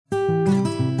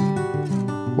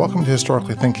Welcome to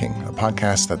Historically Thinking, a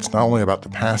podcast that's not only about the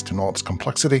past and all its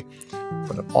complexity,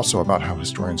 but also about how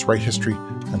historians write history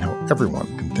and how everyone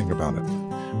can think about it.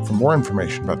 For more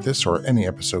information about this or any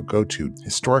episode, go to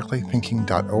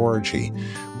historicallythinking.org,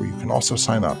 where you can also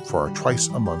sign up for our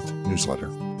twice-a-month newsletter.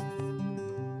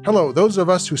 Hello, those of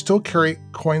us who still carry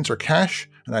coins or cash,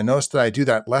 and I notice that I do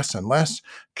that less and less,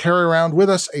 carry around with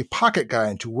us a pocket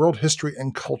guide to world history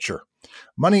and culture.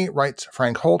 Money, writes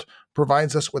Frank Holt,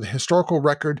 provides us with a historical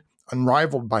record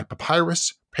unrivaled by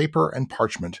papyrus, paper, and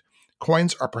parchment.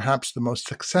 Coins are perhaps the most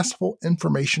successful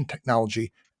information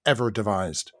technology ever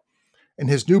devised. In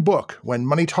his new book, When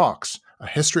Money Talks, A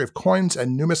History of Coins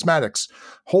and Numismatics,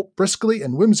 Holt briskly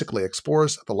and whimsically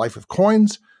explores the life of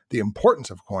coins, the importance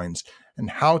of coins, and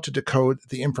how to decode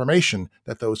the information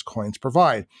that those coins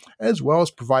provide, as well as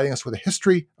providing us with a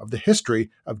history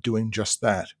of doing just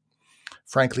that.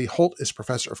 Frankly, Holt is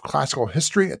professor of classical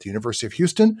history at the University of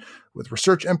Houston, with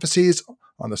research emphases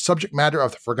on the subject matter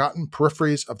of the forgotten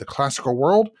peripheries of the classical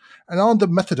world and on the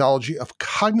methodology of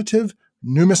cognitive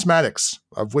numismatics,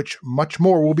 of which much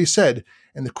more will be said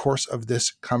in the course of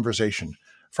this conversation.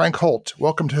 Frank Holt,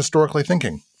 welcome to Historically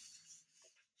Thinking.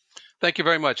 Thank you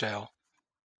very much, Al.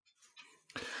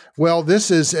 Well,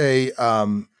 this is as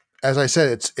I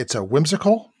said, it's a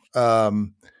whimsical,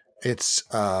 it's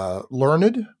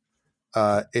learned.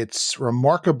 It's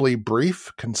remarkably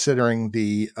brief, considering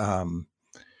the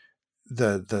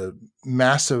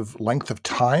massive length of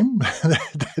time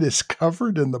that is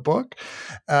covered in the book.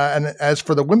 And as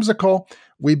for the whimsical,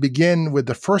 we begin with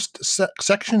the first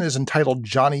section is entitled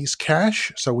Johnny's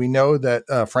Cash. So we know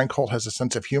that Frank Holt has a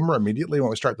sense of humor immediately when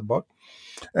we start the book.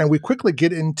 And we quickly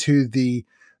get into the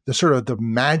sort of the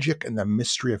magic and the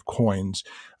mystery of coins.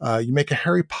 You make a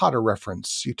Harry Potter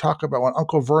reference. You talk about when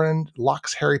Uncle Vernon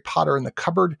locks Harry Potter in the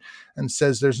cupboard and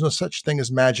says there's no such thing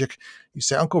as magic. You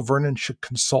say Uncle Vernon should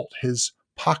consult his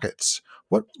pockets.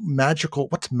 What's magical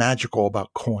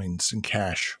about coins and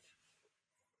cash?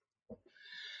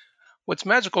 What's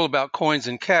magical about coins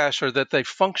and cash are that they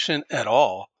function at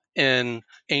all in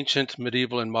ancient,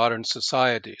 medieval, and modern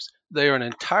societies. They are an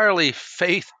entirely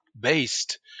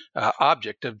faith-based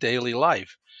object of daily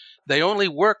life. They only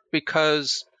work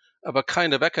because of a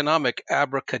kind of economic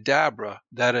abracadabra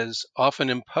that is often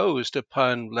imposed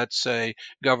upon, let's say,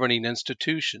 governing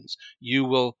institutions. You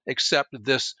will accept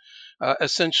this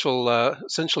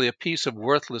essentially a piece of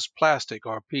worthless plastic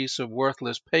or a piece of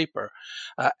worthless paper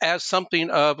as something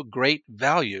of great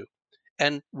value.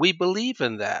 And we believe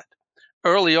in that.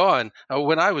 Early on,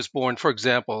 when I was born, for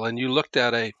example, and you looked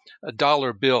at a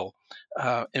dollar bill,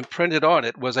 imprinted on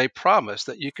it was a promise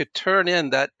that you could turn in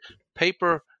that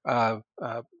paper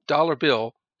dollar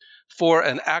bill for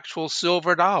an actual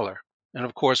silver dollar. And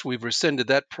of course, we've rescinded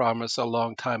that promise a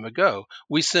long time ago.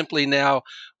 We simply now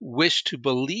wish to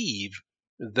believe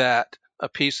that a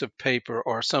piece of paper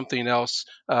or something else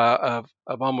of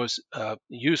almost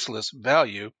useless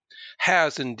value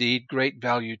has indeed great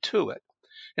value to it.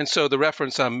 And so the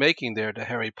reference I'm making there to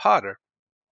Harry Potter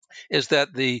is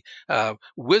that the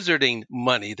wizarding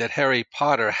money that Harry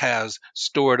Potter has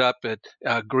stored up at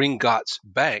Gringotts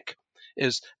Bank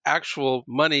is actual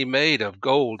money made of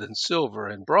gold and silver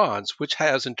and bronze, which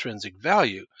has intrinsic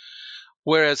value.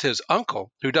 Whereas his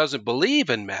uncle, who doesn't believe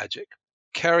in magic,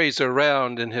 carries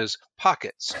around in his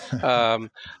pockets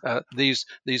these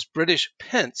British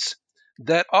pence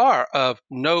that are of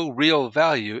no real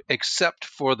value except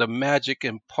for the magic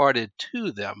imparted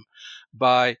to them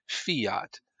by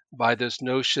fiat, by this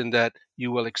notion that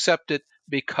you will accept it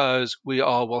because we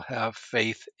all will have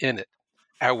faith in it.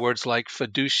 Our words like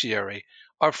fiduciary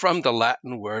are from the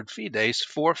Latin word fides,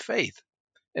 for faith.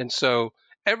 And so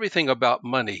everything about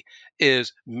money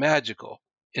is magical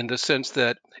in the sense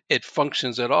that it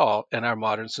functions at all in our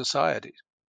modern societies.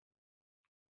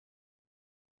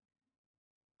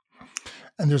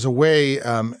 And there's a way,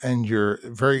 and you're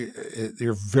very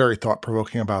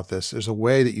thought-provoking about this. There's a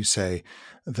way that you say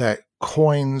that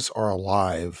coins are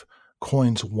alive.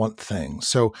 Coins want things.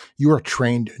 So you're a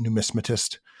trained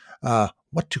numismatist.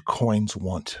 What do coins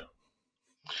want?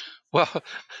 Well,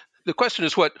 the question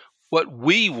is what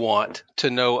we want to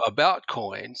know about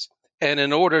coins. And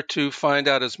in order to find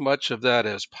out as much of that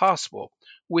as possible,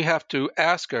 we have to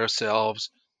ask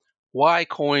ourselves why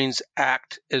coins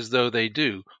act as though they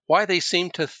do, why they seem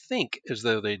to think as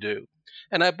though they do.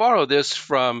 And I borrow this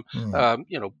from,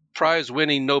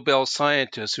 prize-winning Nobel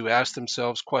scientists who ask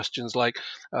themselves questions like,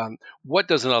 what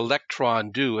does an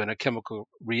electron do in a chemical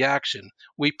reaction?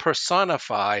 We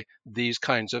personify these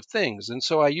kinds of things. And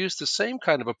so I use the same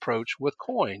kind of approach with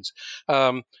coins.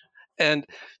 And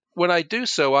when I do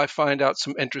so, I find out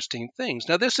some interesting things.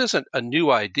 Now, this isn't a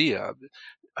new idea.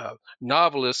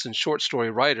 novelists and short story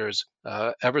writers,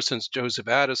 ever since Joseph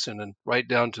Addison and right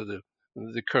down to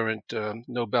the current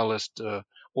Nobelist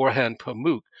Orhan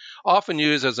Pamuk, often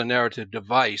use as a narrative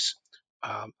device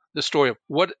the story of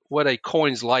what a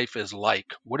coin's life is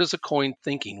like. What is a coin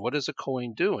thinking? What is a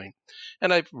coin doing?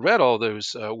 And I've read all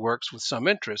those works with some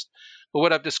interest. But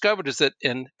what I've discovered is that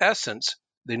in essence,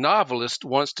 the novelist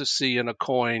wants to see in a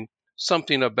coin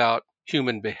something about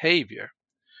human behavior,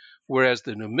 whereas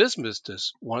the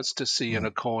numismatist wants to see in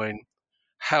a coin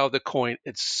how the coin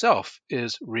itself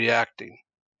is reacting.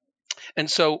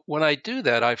 And so when I do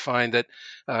that, I find that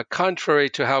contrary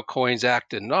to how coins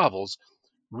act in novels,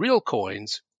 real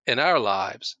coins in our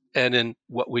lives and in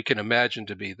what we can imagine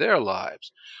to be their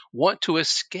lives want to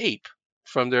escape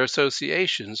from their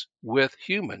associations with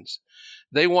humans.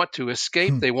 They want to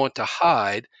escape, Hmm. they want to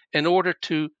hide in order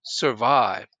to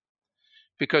survive,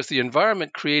 because the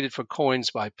environment created for coins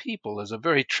by people is a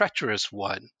very treacherous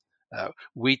one.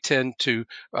 We tend to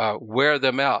wear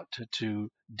them out, to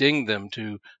ding them,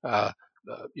 to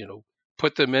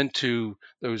put them into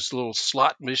those little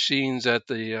slot machines at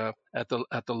the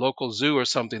local zoo or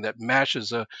something that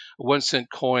mashes a 1 cent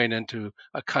coin into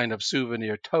a kind of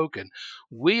souvenir token.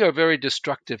 We are very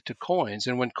destructive to coins,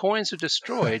 and when coins are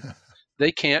destroyed,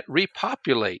 they can't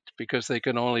repopulate because they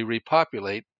can only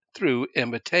repopulate through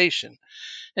imitation.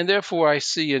 And therefore, I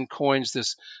see in coins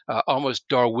this almost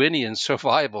Darwinian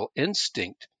survival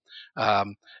instinct.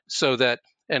 Um, so that,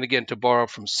 and again, to borrow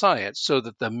from science, so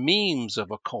that the memes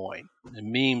of a coin,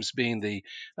 and memes being the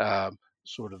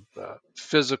sort of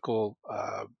physical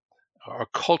or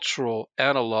cultural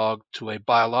analog to a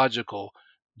biological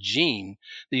gene,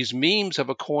 these memes of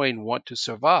a coin want to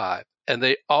survive.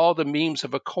 And all the memes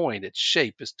of a coin, its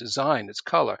shape, its design, its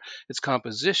color, its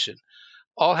composition,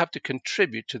 all have to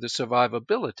contribute to the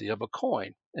survivability of a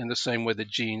coin in the same way that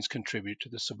genes contribute to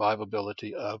the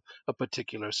survivability of a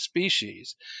particular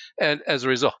species. And as a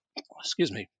result,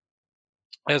 excuse me,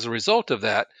 as a result of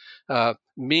that,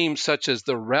 memes such as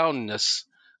the roundness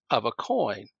of a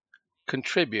coin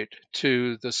contribute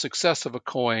to the success of a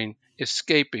coin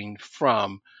escaping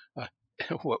from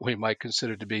what we might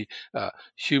consider to be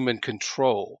human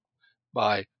control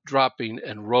by dropping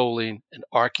and rolling and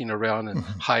arcing around and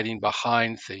Mhm. hiding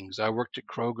behind things. I worked at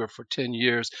Kroger for 10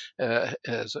 years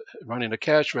as running a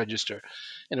cash register,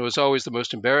 and it was always the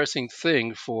most embarrassing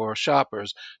thing for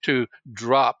shoppers to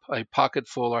drop a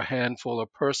pocketful or handful or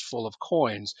purseful of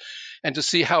coins and to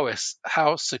see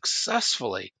how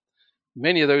successfully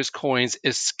many of those coins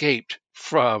escaped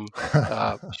from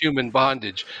human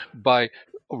bondage by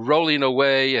rolling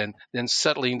away and then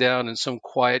settling down in some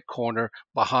quiet corner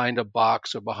behind a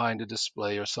box or behind a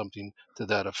display or something to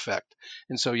that effect.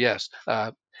 And so, yes,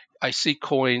 I see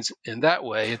coins in that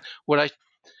way. And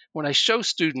when I show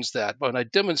students that, when I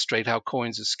demonstrate how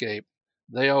coins escape,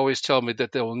 they always tell me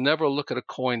that they will never look at a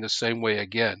coin the same way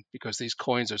again because these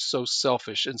coins are so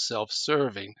selfish and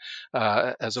self-serving,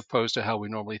 as opposed to how we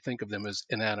normally think of them as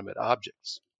inanimate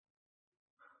objects.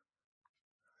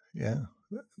 Yeah.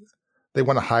 They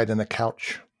want to hide in a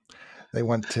couch. They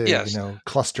want to, Yes,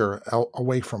 cluster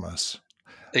away from us.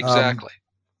 Um, exactly.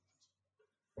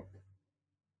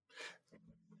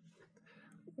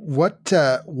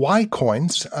 why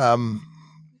coins? I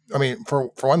mean,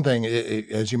 for one thing,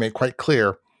 as you made quite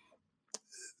clear,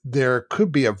 there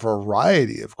could be a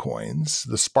variety of coins.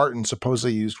 The Spartans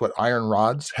supposedly used iron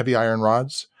rods, heavy iron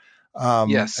rods. And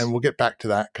Yes, we'll get back to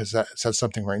that because that says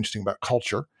something very interesting about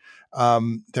culture.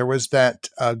 There was that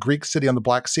Greek city on the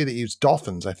Black Sea that used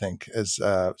dolphins, I think, as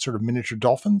sort of miniature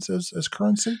dolphins as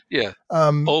currency. yeah,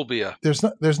 Um, Olbia.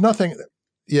 there's nothing.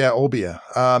 Yeah, Obia.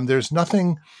 There's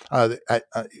nothing.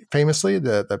 Famously,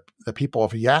 the people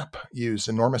of Yap use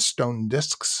enormous stone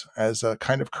discs as a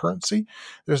kind of currency.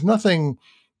 There's nothing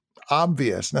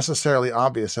necessarily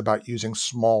obvious about using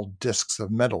small discs of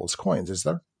metal as coins, is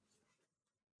there?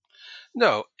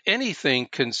 No, anything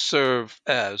can serve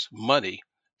as money,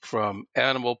 from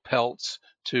animal pelts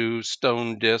to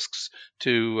stone discs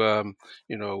to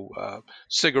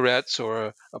cigarettes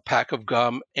or a pack of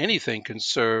gum. Anything can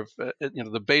serve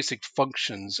the basic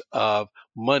functions of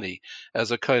money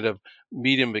as a kind of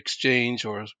medium exchange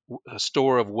or a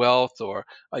store of wealth or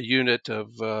a unit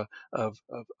of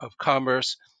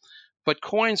commerce. But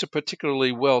coins are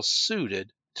particularly well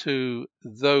suited to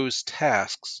those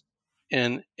tasks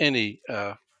in any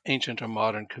ancient or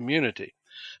modern community.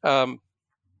 Um,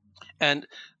 and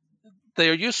they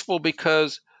are useful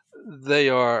because they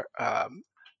are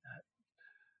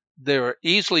they are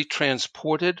easily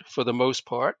transported for the most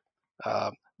part.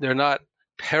 They're not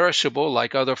perishable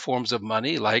like other forms of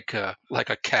money, like a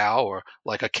cow or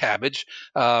like a cabbage.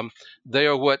 They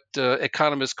are what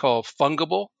economists call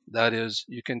fungible. That is,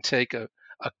 you can take a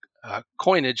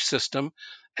coinage system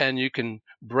and you can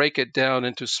break it down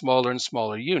into smaller and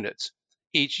smaller units,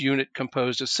 each unit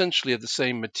composed essentially of the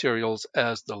same materials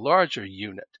as the larger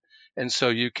unit. And so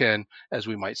you can, as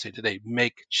we might say today,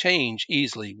 make change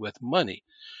easily with money.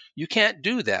 You can't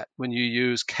do that when you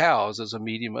use cows as a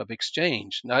medium of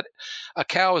exchange. Not a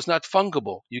cow is not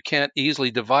fungible. You can't easily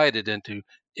divide it into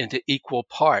equal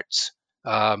parts.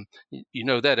 You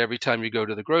know that every time you go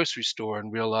to the grocery store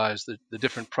and realize the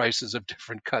different prices of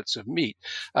different cuts of meat.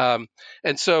 Um,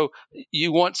 and so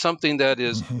you want something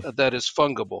Mhm. that is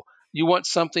fungible. You want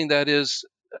something that is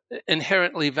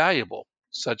inherently valuable,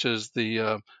 such as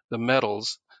the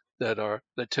metals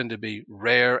that tend to be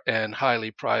rare and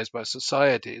highly prized by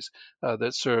societies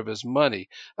that serve as money.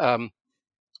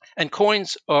 And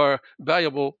coins are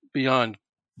valuable beyond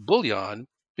bullion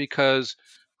because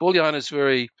bullion is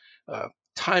very uh,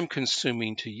 time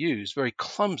consuming to use, very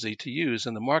clumsy to use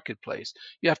in the marketplace.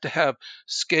 You have to have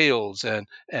scales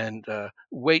and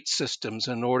weight systems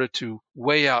in order to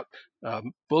weigh out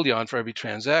bullion for every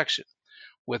transaction.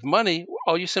 With money,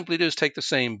 all you simply do is take the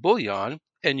same bullion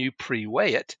and you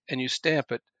pre-weigh it and you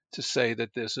stamp it to say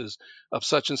that this is of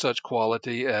such and such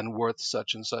quality and worth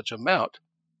such and such amount.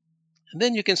 And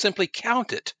then you can simply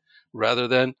count it rather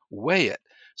than weigh it.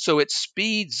 So it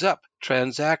speeds up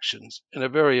transactions in a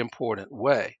very important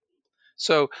way.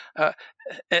 So,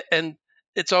 and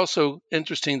it's also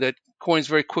interesting that coins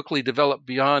very quickly develop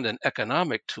beyond an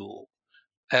economic tool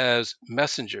as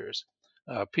messengers.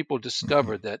 People Mhm.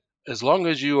 discovered that as long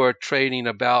as you are trading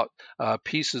about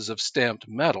pieces of stamped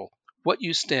metal, what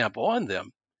you stamp on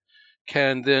them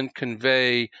can then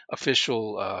convey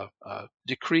official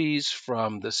decrees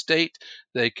from the state.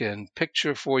 They can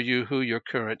picture for you who your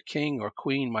current king or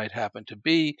queen might happen to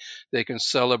be. They can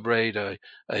celebrate a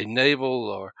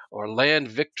naval or land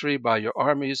victory by your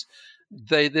armies.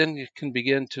 They then can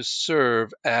begin to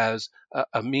serve as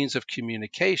a means of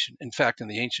communication. In fact, in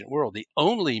the ancient world, the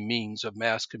only means of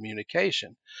mass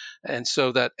communication. And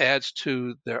so that adds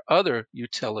to their other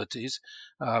utilities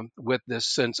with this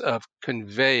sense of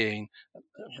conveying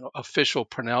official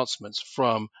pronouncements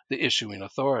from the issuing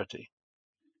authority.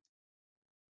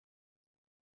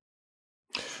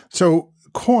 So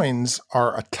coins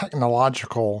are a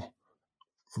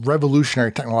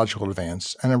revolutionary technological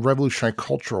advance and a revolutionary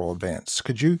cultural advance.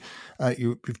 Could you,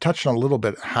 you've touched on a little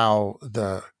bit how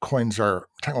the coins are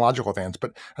technological advance,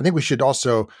 but I think we should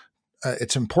also,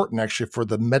 it's important actually for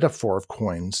the metaphor of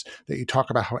coins that you talk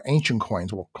about how ancient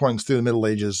coins, well, coins through the Middle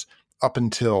Ages up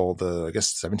until the, I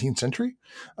guess, 17th century,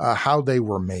 how they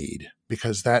were made,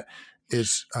 because that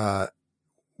is,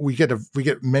 we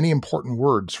get many important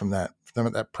words from that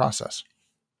process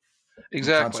and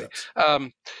Exactly. concepts.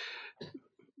 Um,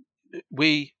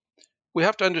 we we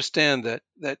have to understand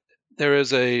that there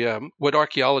is a what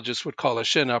archaeologists would call a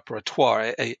chaîne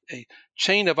opératoire, a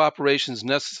chain of operations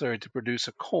necessary to produce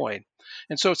a coin.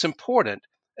 And so it's important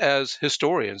as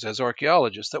historians, as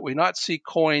archaeologists, that we not see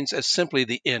coins as simply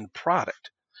the end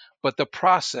product, but the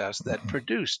process that Mhm.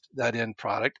 produced that end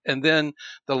product, and then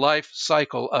the life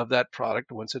cycle of that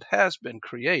product once it has been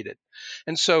created.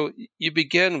 And so you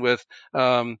begin with,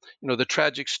 the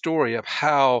tragic story of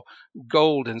how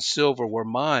gold and silver were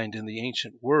mined in the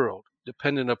ancient world,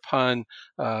 dependent upon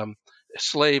um,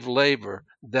 slave labor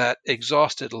that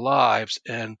exhausted lives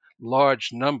and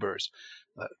large numbers.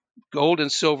 Uh, Gold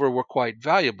and silver were quite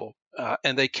valuable,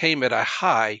 and they came at a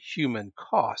high human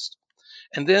cost.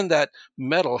 And then that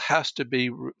metal has to be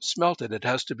smelted, it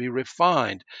has to be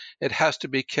refined, it has to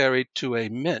be carried to a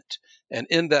mint. And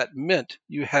in that mint,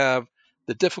 you have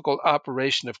the difficult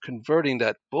operation of converting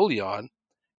that bullion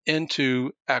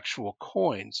into actual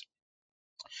coins.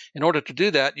 In order to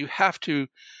do that, you have to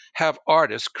have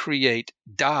artists create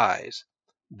dies.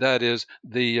 That is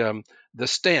the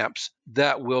stamps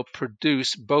that will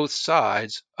produce both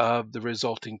sides of the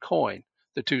resulting coin.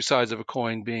 The two sides of a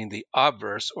coin being the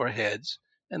obverse or heads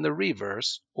and the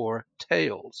reverse or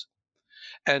tails.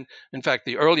 And in fact,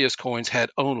 the earliest coins had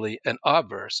only an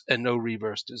obverse and no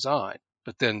reverse design.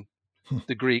 But then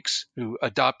the Greeks who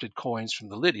adopted coins from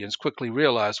the Lydians quickly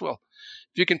realized, well,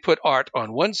 if you can put art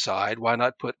on one side, why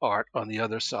not put art on the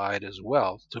other side as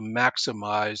well to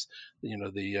maximize,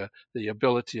 the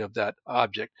ability of that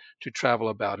object to travel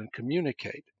about and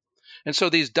communicate. And so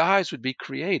these dies would be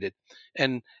created,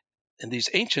 and these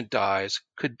ancient dies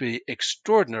could be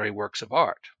extraordinary works of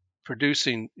art.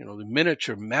 producing, the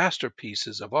miniature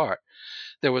masterpieces of art,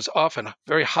 there was often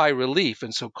very high relief.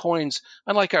 And so coins,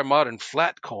 unlike our modern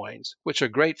flat coins, which are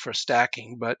great for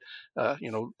stacking, but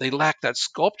they lack that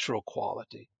sculptural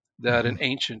quality that an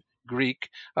ancient Greek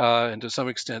and to some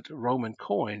extent Roman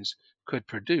coins could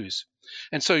produce.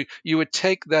 And so you would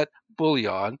take that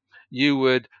bullion, you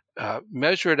would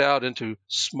measure it out into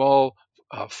small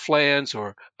flans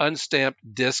or unstamped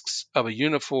discs of a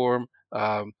uniform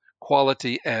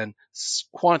quality and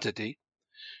quantity,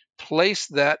 place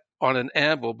that on an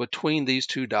anvil between these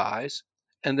two dies,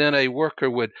 and then a worker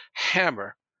would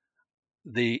hammer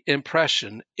the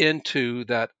impression into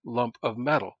that lump of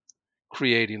metal,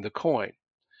 creating the coin.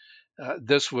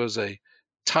 This was a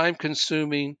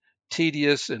time-consuming,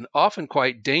 tedious, and often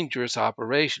quite dangerous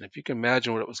operation. If you can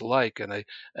imagine what it was like in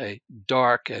a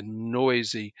dark and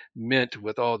noisy mint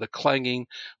with all the clanging,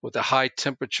 with the high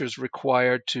temperatures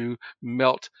required to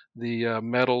melt the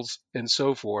metals and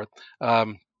so forth.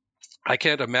 I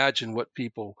can't imagine what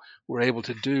people were able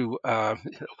to do.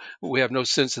 We have no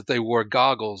sense that they wore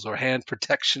goggles or hand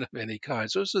protection of any kind.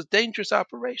 So it's a dangerous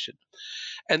operation.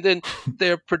 And then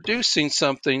they're producing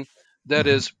something that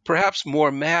is perhaps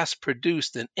more mass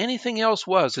produced than anything else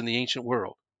was in the ancient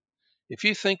world. If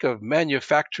you think of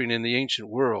manufacturing in the ancient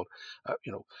world,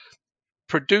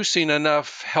 producing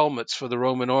enough helmets for the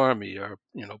Roman army, or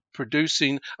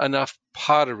producing enough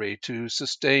pottery to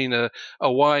sustain a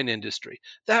wine industry,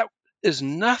 that is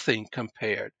nothing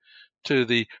compared to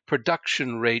the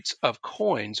production rates of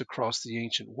coins across the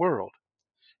ancient world.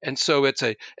 And so it's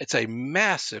a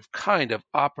massive kind of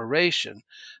operation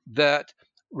that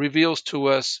reveals to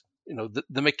us,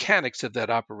 the mechanics of that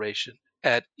operation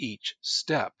at each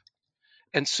step.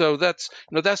 And so that's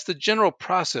the general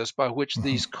process by which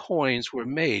these coins were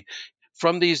made.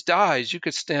 From these dies, you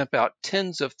could stamp out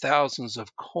tens of thousands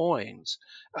of coins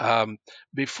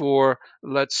before,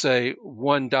 let's say,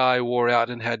 one die wore out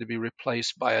and had to be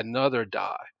replaced by another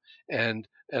die. And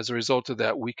as a result of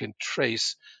that, we can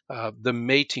trace the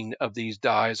mating of these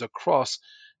dies across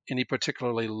any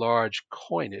particularly large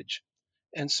coinage.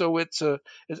 And so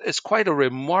it's quite a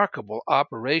remarkable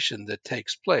operation that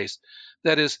takes place.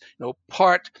 That is,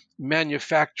 part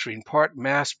manufacturing, part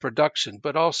mass production,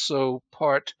 but also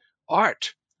part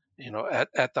art,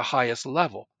 at the highest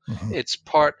level. It's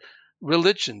part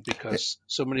religion, because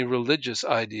so many religious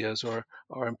ideas are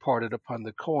imparted upon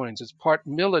the coins. It's part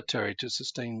military to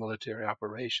sustain military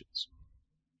operations.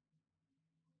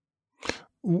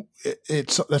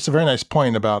 That's a very nice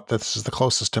point about this is the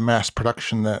closest to mass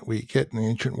production that we get in the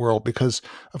ancient world, because,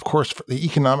 of course, the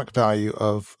economic value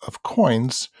of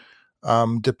coins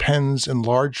depends in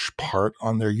large part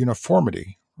on their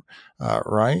uniformity,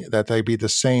 right? That they be the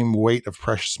same weight of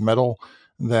precious metal.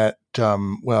 That,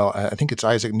 I think it's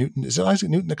Isaac Newton. Is it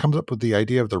Isaac Newton that comes up with the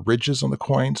idea of the ridges on the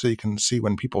coin, so you can see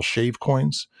when people shave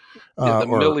coins? The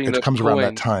milling it of comes coins. Around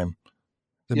that time.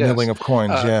 The Yes. milling of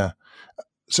coins, yeah.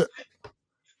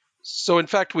 So in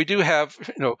fact, we do have,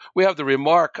 we have the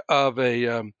remark of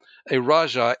a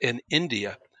Raja in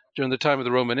India during the time of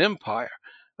the Roman Empire,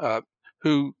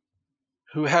 who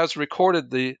has recorded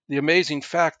the amazing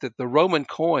fact that the Roman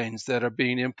coins that are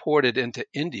being imported into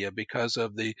India because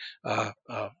of the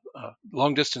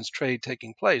long distance trade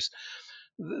taking place,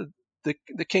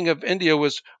 the king of India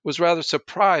was rather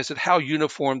surprised at how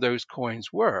uniform those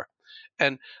coins were.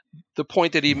 And the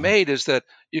point that he made is that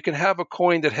you can have a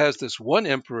coin that has this one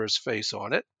emperor's face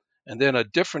on it, and then a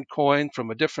different coin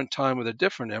from a different time with a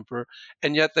different emperor,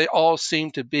 and yet they all seem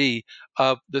to be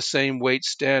of the same weight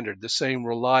standard, the same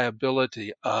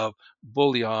reliability of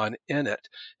bullion in it.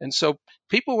 And so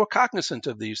people were cognizant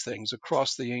of these things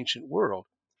across the ancient world.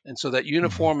 And so that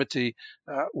uniformity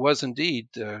was indeed,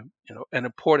 an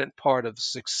important part of the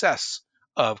success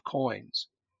of coins.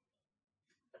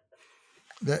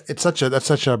 That's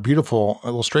such a beautiful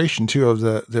illustration too of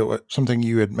the something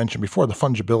you had mentioned before, the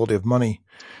fungibility of money,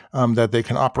 that they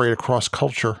can operate across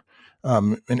culture.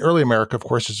 In early America, of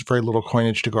course, there's very little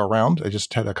coinage to go around. I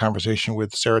just had a conversation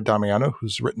with Sarah Damiano,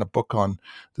 who's written a book on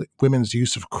the women's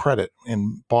use of credit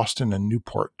in Boston and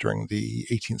Newport during the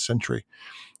 18th century.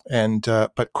 And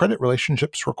but credit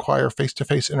relationships require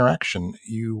face-to-face interaction.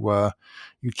 You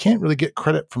can't really get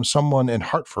credit from someone in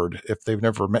Hartford if they've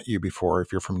never met you before,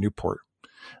 if you're from Newport.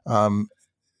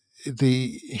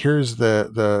 Here's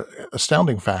the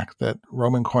astounding fact that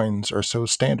Roman coins are so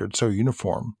standard, so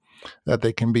uniform, that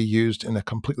they can be used in a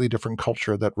completely different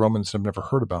culture that Romans have never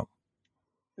heard about.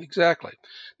 Exactly.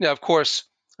 Now, of course,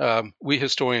 we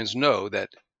historians know that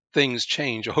things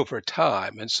change over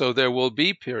time. And so there will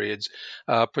be periods,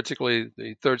 particularly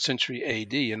the 3rd century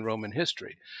AD in Roman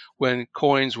history, when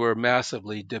coins were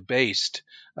massively debased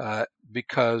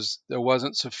because there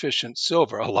wasn't sufficient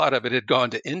silver. A lot of it had gone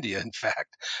to India, in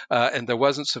fact, and there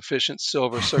wasn't sufficient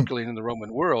silver circulating in the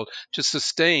Roman world to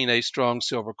sustain a strong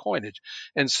silver coinage.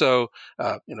 And so,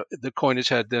 the coinage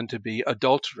had then to be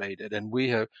adulterated. And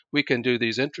we can do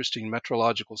these interesting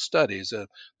metrological studies of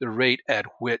the rate at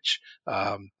which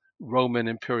Roman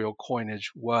imperial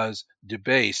coinage was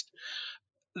debased.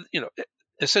 You know,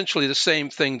 essentially the same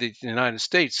thing that the United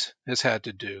States has had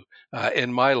to do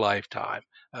in my lifetime.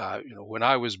 When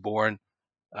I was born,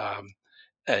 um,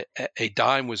 a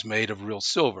dime was made of real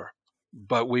silver,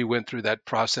 but we went through that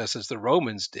process as the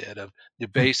Romans did of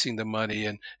debasing the money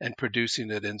and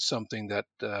producing it in something that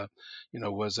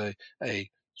was a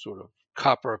sort of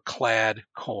copper clad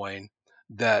coin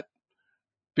that,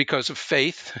 because of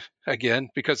faith, again,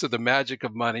 because of the magic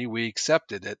of money, we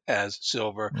accepted it as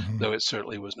silver, Mm-hmm. though it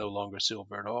certainly was no longer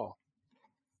silver at all.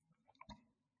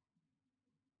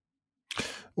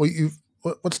 Well,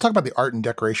 let's talk about the art and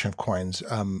decoration of coins.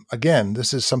 Again,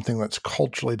 this is something that's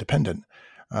culturally dependent.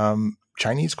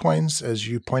 Chinese coins, as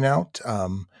you point out,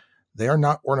 they are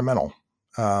not ornamental.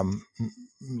 At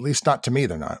least not to me,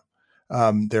 they're not.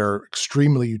 They're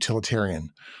extremely utilitarian.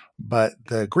 But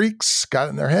the Greeks got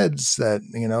in their heads that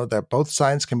that both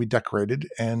sides can be decorated,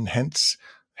 and hence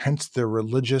the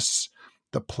religious,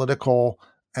 the political,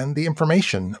 and the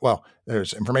information. Well,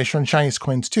 there's information on Chinese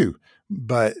coins too,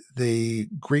 but the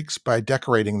Greeks, by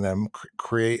decorating them,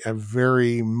 create a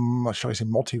very, shall I say,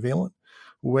 multivalent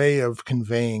way of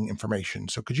conveying information.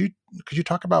 So could you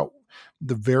talk about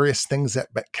the various things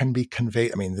that can be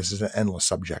conveyed? I mean, this is an endless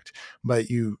subject, but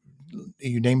you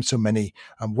named so many.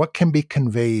 What can be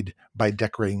conveyed by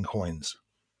decorating coins?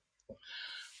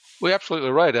 Well, you're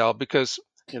absolutely right, Al, because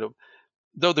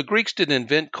though the Greeks didn't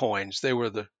invent coins, they were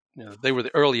the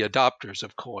early adopters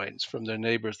of coins from their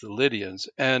neighbors, the Lydians.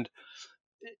 And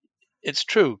it's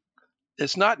true,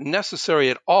 it's not necessary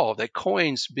at all that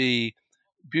coins be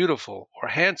beautiful or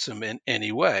handsome in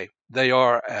any way. They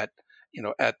are at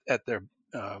their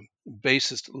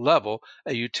basest level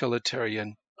a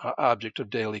utilitarian object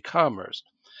of daily commerce.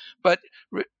 But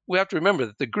we have to remember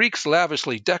that the Greeks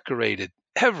lavishly decorated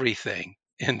everything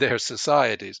in their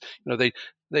societies.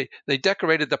 They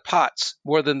decorated the pots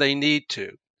more than they need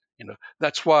to.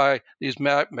 That's why these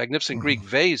magnificent Greek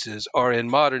vases are in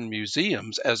modern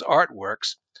museums as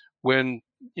artworks, when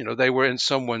they were in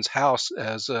someone's house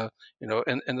as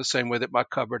in the same way that my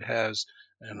cupboard has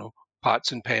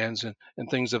pots and pans and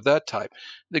things of that type.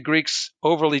 The Greeks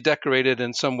overly decorated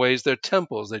in some ways their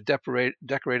temples. They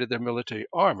decorated their military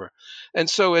armor, and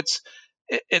so it's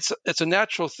a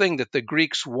natural thing that the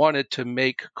Greeks wanted to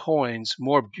make coins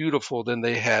more beautiful than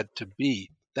they had to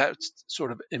be. That's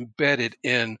sort of embedded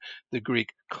in the Greek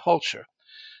culture.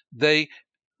 They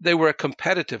were a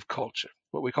competitive culture,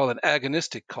 what we call an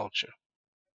agonistic culture.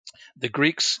 The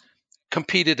Greeks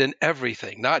competed in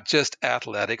everything, not just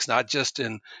athletics, not just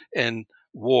in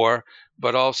war,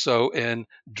 but also in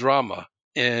drama,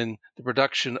 in the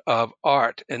production of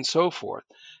art, and so forth.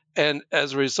 And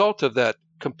as a result of that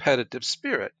competitive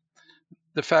spirit,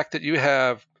 the fact that you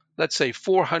have, let's say,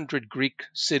 400 Greek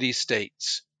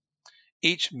city-states,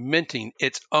 each minting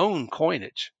its own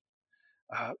coinage,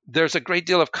 there's a great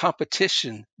deal of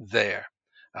competition there.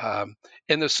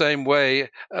 In the same way,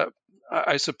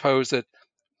 I suppose that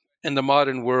in the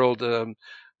modern world,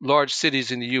 large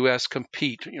cities in the U.S.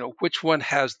 compete. Which one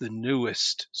has the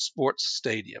newest sports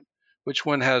stadium? Which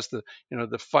one has the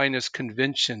finest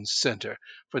convention center?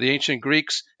 For the ancient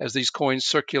Greeks, as these coins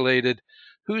circulated,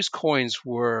 whose coins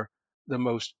were the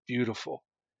most beautiful?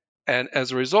 And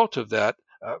as a result of that,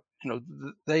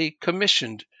 they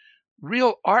commissioned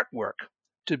real artwork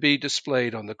to be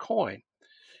displayed on the coin.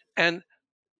 And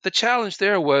the challenge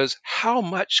there was, how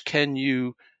much can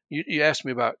you asked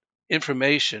me about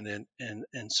information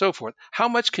and so forth, how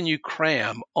much can you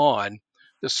cram on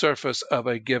the surface of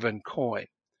a given coin?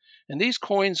 And these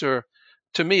coins are,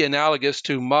 to me, analogous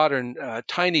to modern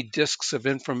tiny disks of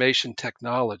information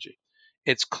technology.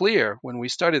 It's clear when we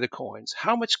study the coins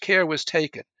how much care was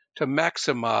taken to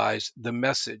maximize the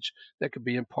message that could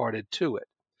be imparted to it.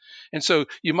 And so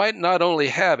you might not only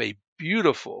have a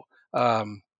beautiful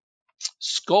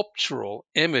sculptural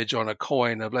image on a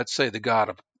coin of, let's say, the god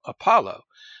of Apollo,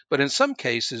 but in some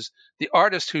cases, the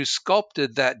artist who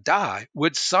sculpted that die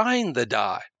would sign the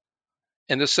die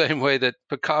in the same way that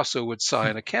Picasso would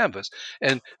sign a canvas.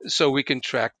 And so we can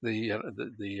track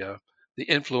the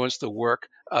influence, the work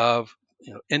of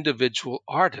individual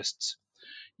artists.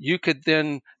 you could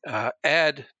then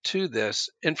add to this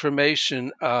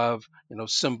information of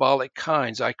symbolic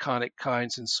kinds, iconic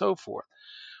kinds, and so forth.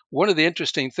 One of the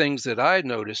interesting things that I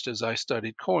noticed as I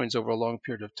studied coins over a long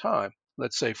period of time,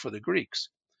 let's say for the Greeks,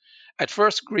 at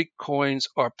first Greek coins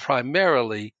are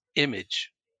primarily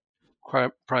image,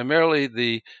 primarily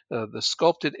the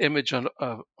sculpted image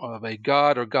of a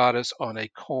god or goddess on a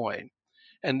coin.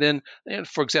 And then,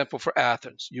 for example, for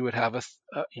Athens, you would have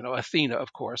Athena,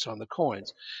 of course, on the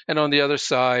coins, and on the other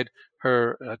side,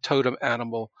 her totem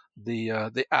animal,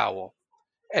 the owl,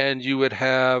 and you would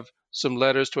have some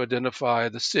letters to identify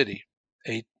the city,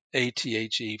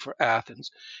 ATHE for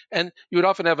Athens. And you would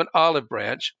often have an olive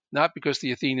branch, not because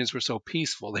the Athenians were so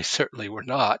peaceful, they certainly were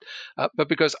not, but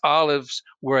because olives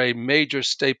were a major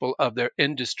staple of their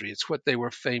industry. It's what they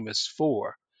were famous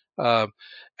for.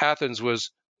 Athens was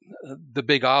the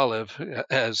big olive,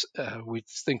 as we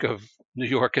think of New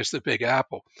York as the Big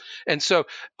Apple. And so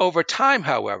over time,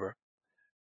 however,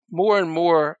 more and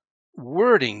more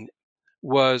wording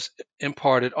was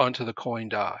imparted onto the coin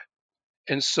die.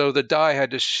 And so the die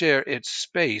had to share its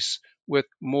space with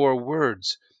more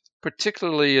words,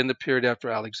 particularly in the period after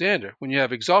Alexander. When you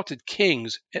have exalted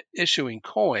kings issuing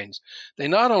coins, they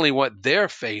not only want their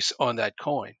face on that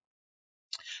coin,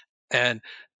 and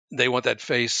they want that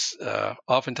face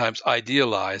oftentimes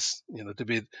idealized, to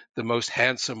be the most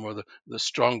handsome or the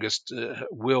strongest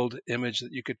willed image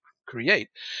that you could create.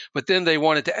 But then they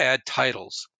wanted to add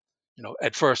titles,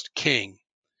 at first king,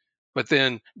 but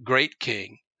then great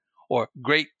king, or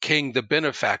great king the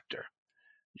benefactor,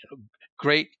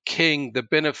 great king the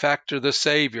benefactor the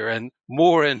savior, and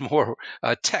more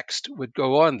text would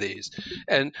go on these.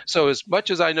 And so as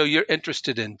much as I know you're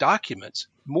interested in documents,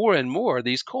 more and more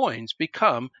these coins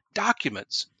become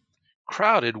documents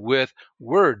crowded with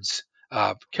words,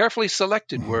 carefully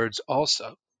selected words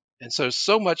also. And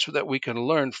so much that we can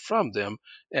learn from them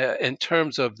in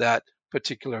terms of that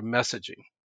particular messaging.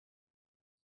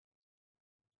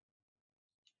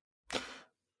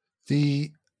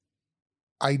 The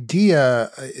idea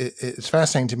is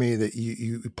fascinating to me that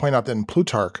you point out that in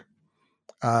Plutarch,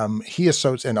 he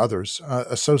and others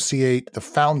associate the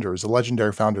founders, the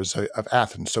legendary founders of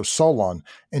Athens. So Solon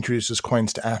introduces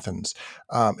coins to Athens.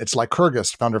 It's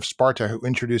Lycurgus, founder of Sparta, who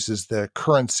introduces the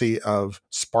currency of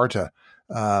Sparta,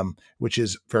 which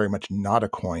is very much not a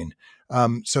coin.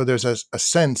 So there's a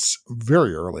sense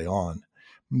very early on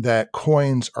that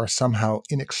coins are somehow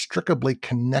inextricably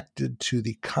connected to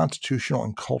the constitutional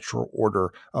and cultural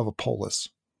order of a polis.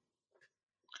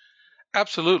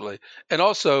 Absolutely. And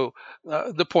also,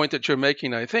 the point that you're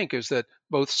making, I think, is that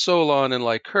both Solon and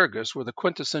Lycurgus were the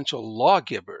quintessential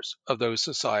lawgivers of those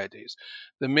societies,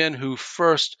 the men who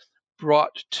first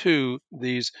brought to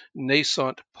these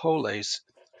nascent polis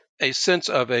a sense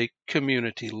of a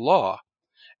community law.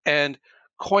 And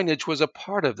coinage was a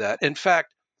part of that. In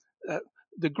fact,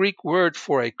 the Greek word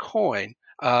for a coin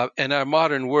and our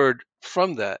modern word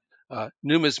from that,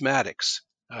 numismatics,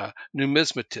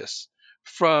 numismatists,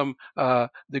 from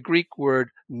the Greek word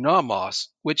nomos,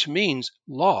 which means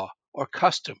law or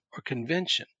custom or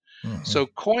convention. Mm-hmm. So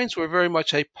coins were very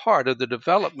much a part of the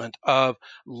development of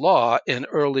law in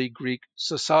early Greek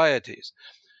societies.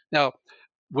 Now,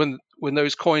 when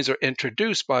those coins are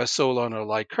introduced by Solon or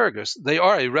Lycurgus, they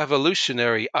are a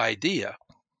revolutionary idea.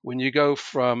 When you go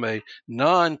from a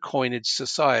non-coinage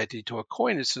society to a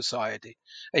coinage society,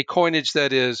 a coinage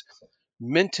that is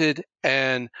minted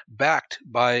and backed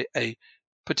by a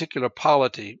particular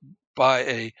polity,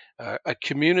 by a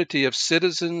community of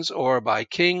citizens or by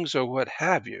kings or what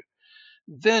have you,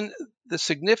 then the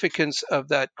significance of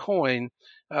that coin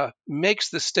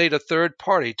makes the state a third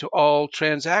party to all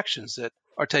transactions that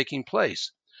are taking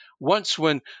place. Once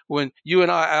when you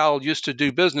and I, Al, used to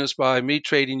do business by me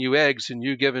trading you eggs and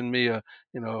you giving me a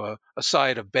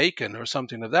side of bacon or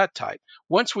something of that type,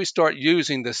 once we start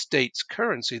using the state's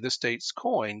currency, the state's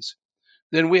coins,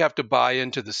 then we have to buy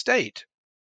into the state.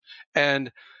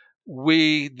 And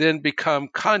we then become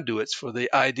conduits for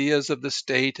the ideas of the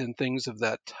state and things of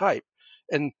that type.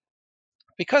 And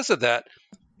because of that,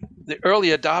 the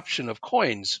early adoption of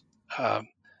coins,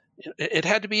 it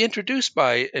had to be introduced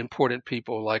by important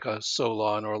people like a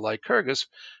Solon or Lycurgus,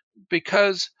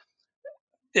 because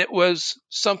it was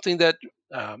something that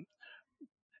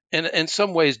in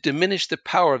some ways diminished the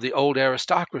power of the old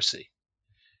aristocracy.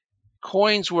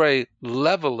 Coins were a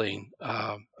leveling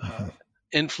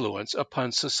influence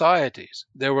upon societies.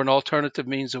 They were an alternative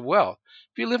means of wealth.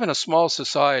 If you live in a small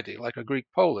society like a Greek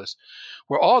polis,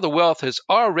 where all the wealth has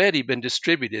already been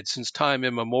distributed since time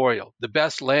immemorial, the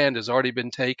best land has already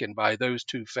been taken by those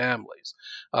two families.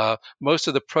 Most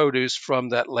of the produce from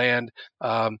that land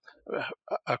um,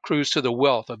 accrues to the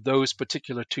wealth of those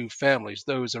particular two families,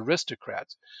 those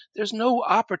aristocrats. There's no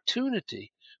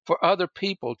opportunity for other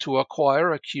people to acquire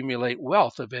or accumulate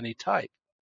wealth of any type.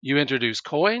 You introduce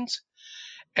coins,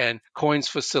 and coins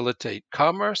facilitate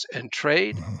commerce and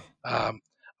trade. Mhm. Um,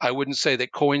 I wouldn't say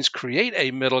that coins create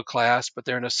a middle class, but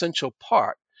they're an essential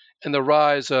part in the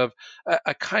rise of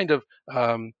a kind of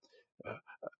uh,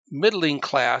 middling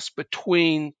class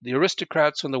between the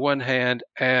aristocrats on the one hand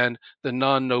and the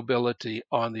non nobility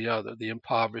on the other, the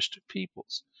impoverished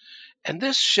peoples. And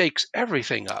this shakes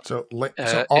everything up. So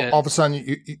all And of a sudden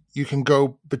you can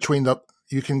go between the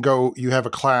you can go you have a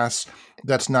class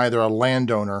that's neither a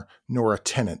landowner nor a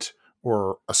tenant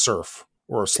or a serf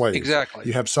or a slave. exactly,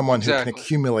 You have someone who can exactly,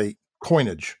 accumulate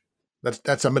coinage.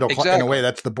 That's a middle class in a way. exactly.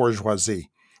 That's the bourgeoisie.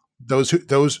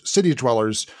 Those city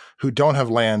dwellers who don't have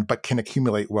land but can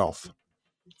accumulate wealth.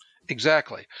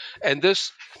 Exactly. And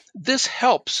this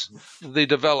helps the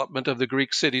development of the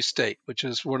Greek city state, which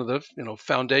is one of the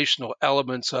foundational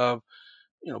elements of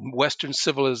Western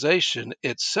civilization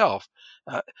itself.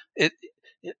 Uh, it,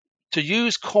 it to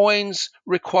use coins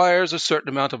requires a certain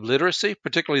amount of literacy,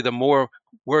 particularly the more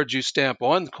words you stamp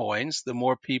on coins, the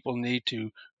more people need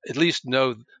to at least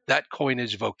know that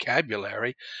coinage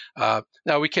vocabulary.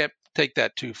 Now we can't take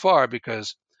that too far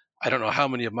because I don't know how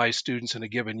many of my students in a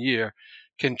given year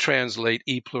can translate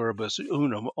e pluribus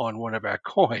unum on one of our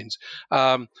coins,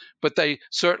 but they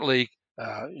certainly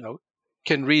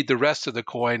can read the rest of the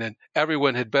coin, and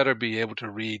everyone had better be able to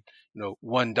read,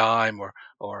 one dime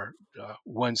or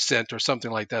 1 cent or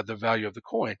something like that, the value of the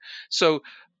coin. So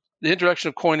the introduction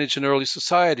of coinage in early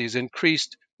societies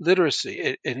increased literacy.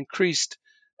 It increased,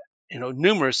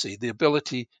 numeracy, the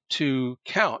ability to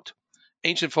count.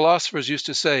 Ancient philosophers used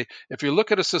to say, if you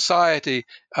look at a society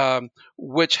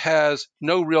which has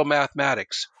no real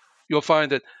mathematics, you'll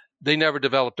find that they never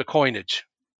developed a coinage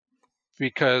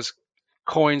because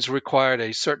coins required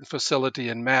a certain facility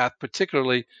in math,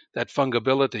 particularly that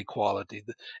fungibility quality,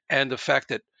 and the fact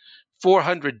that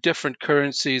 400 different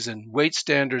currencies and weight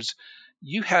standards,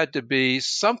 you had to be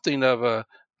something of a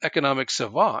economic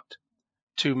savant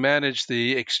to manage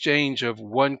the exchange of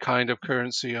one kind of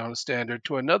currency on a standard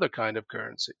to another kind of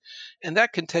currency. And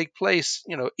that can take place,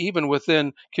 even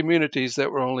within communities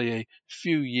that were only a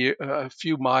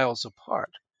few miles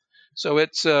apart. So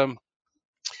it's an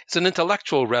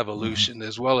intellectual Mhm. revolution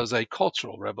as well as a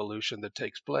cultural revolution that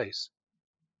takes place.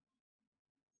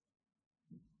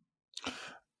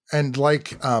 And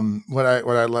like what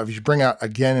I love, you bring out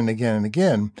again and again and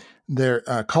again. Their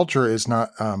culture is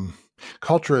not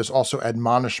culture is also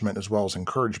admonishment as well as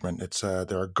encouragement. It's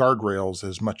there are guardrails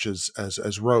as much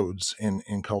as roads in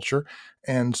culture,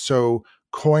 and so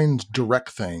coins direct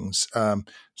things. The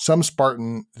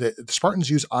Spartans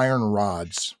use iron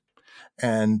rods,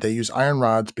 and they use iron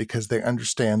rods because they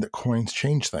understand that coins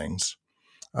change things,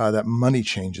 that money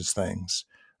changes things.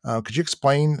 Could you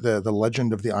explain the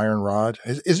legend of the iron rod?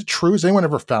 Is it true? Has anyone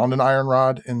ever found an iron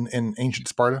rod in ancient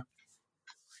Sparta?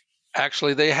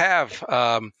 Actually, they have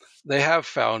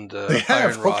found They iron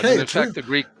have. rods, and Okay, in fact, true. the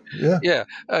Greek, Yeah. yeah,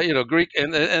 Greek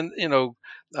and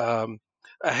um,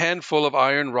 a handful of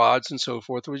iron rods and so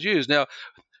forth was used. Now,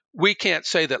 we can't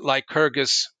say that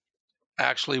Lycurgus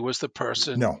actually was the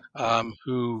person No.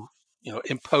 who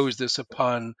imposed this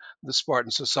upon the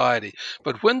Spartan society.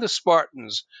 But when the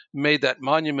Spartans made that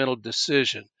monumental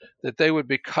decision that they would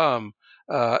become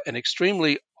an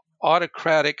extremely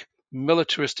autocratic,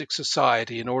 militaristic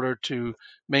society in order to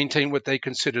maintain what they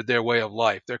considered their way of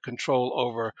life, their control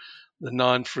over the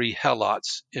non-free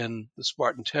helots in the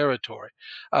Spartan territory.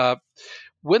 Uh,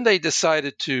 when they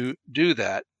decided to do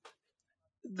that,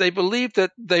 they believed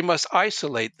that they must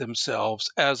isolate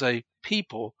themselves as a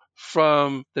people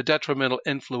from the detrimental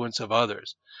influence of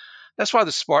others. That's why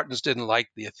the Spartans didn't like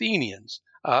the Athenians.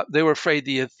 They were afraid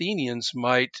the Athenians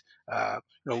might,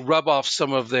 rub off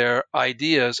some of their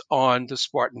ideas on the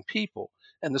Spartan people,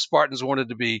 and the Spartans wanted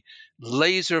to be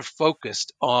laser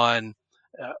focused on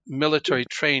military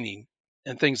training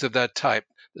and things of that type.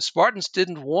 The Spartans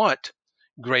didn't want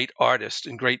great artists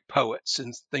and great poets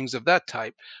and things of that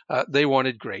type. They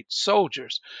wanted great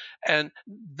soldiers. And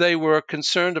they were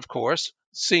concerned, of course,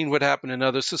 seen what happened in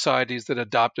other societies that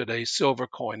adopted a silver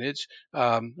coinage,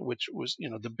 which was,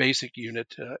 the basic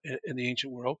unit in the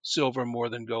ancient world, silver more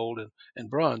than gold and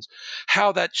bronze,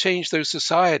 how that changed those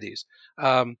societies,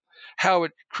 how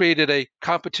it created a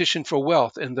competition for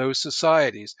wealth in those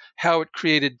societies, how it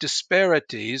created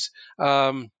disparities,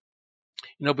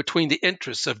 between the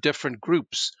interests of different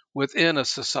groups within a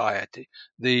society,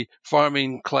 the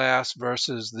farming class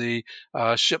versus the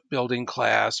shipbuilding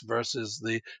class versus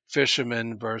the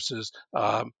fishermen versus,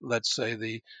 let's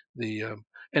say, the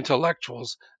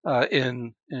intellectuals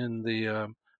in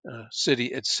the city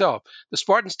itself. The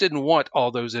Spartans didn't want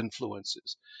all those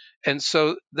influences, and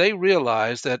so they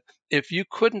realized that if you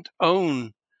couldn't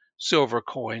own silver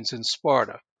coins in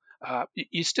Sparta,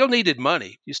 you still needed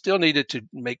money. You still needed to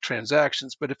make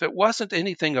transactions. But if it wasn't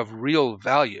anything of real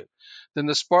value, then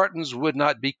the Spartans would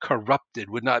not be corrupted,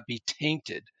 would not be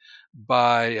tainted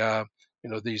by,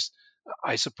 these,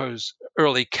 I suppose,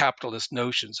 early capitalist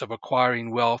notions of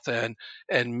acquiring wealth and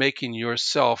making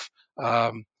yourself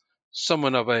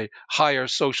someone of a higher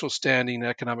social standing,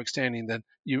 economic standing than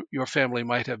your family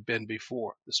might have been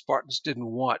before. The Spartans didn't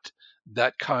want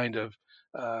that kind of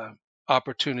uh,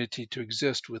 opportunity to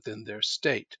exist within their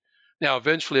state. Now,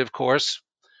 eventually, of course,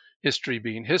 history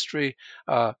being history,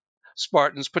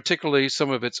 Spartans, particularly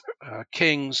some of its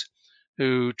kings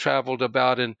who traveled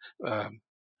about and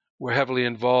were heavily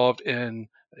involved in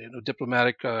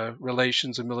diplomatic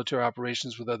relations and military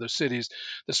operations with other cities.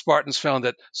 The Spartans found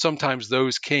that sometimes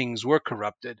those kings were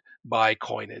corrupted by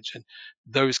coinage, and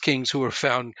those kings who were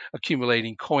found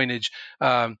accumulating coinage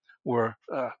were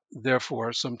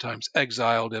therefore sometimes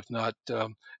exiled, if not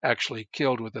actually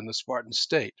killed within the Spartan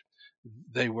state.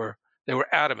 They were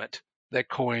adamant that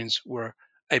coins were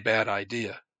a bad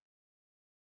idea.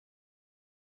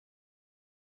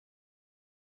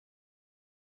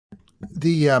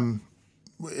 The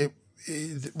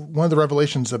one of the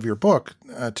revelations of your book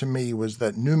to me was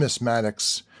that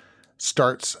numismatics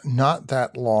starts not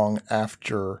that long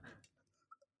after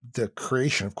the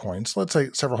creation of coins, let's say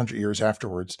several hundred years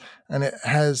afterwards, and it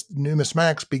has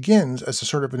numismatics begins as a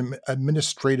sort of an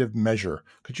administrative measure.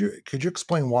 Could you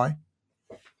explain why?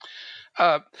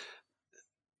 Uh,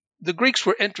 the Greeks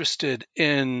were interested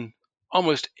in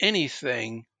almost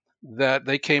anything that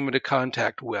they came into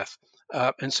contact with.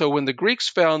 And so when the Greeks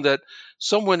found that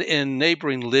someone in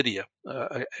neighboring Lydia,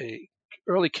 a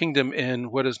early kingdom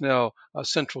in what is now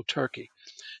central Turkey,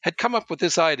 had come up with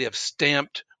this idea of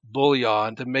stamped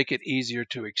bullion to make it easier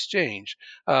to exchange.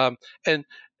 And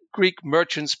Greek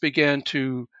merchants began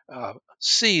to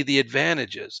see the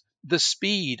advantages, the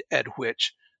speed at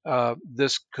which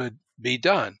this could be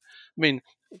done. I mean,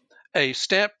 a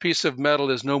stamped piece of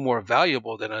metal is no more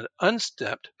valuable than an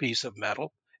unstamped piece of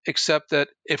metal, except that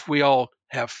if we all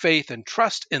have faith and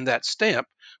trust in that stamp,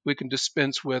 we can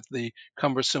dispense with the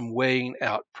cumbersome weighing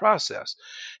out process.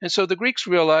 And so the Greeks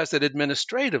realized that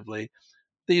administratively,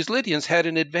 these Lydians had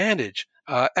an advantage.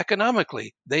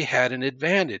 Economically, they had an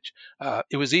advantage.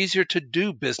 It was easier to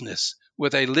do business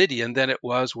with a Lydian than it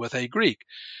was with a Greek.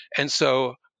 And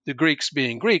so the Greeks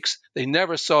being Greeks, they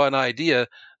never saw an idea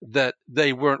that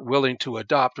they weren't willing to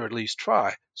adopt or at least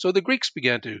try. So the Greeks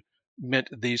began to mint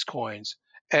these coins.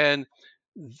 And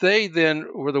they then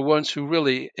were the ones who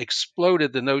really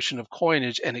exploded the notion of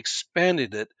coinage and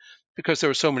expanded it because there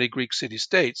were so many Greek city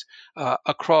states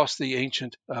across the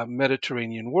ancient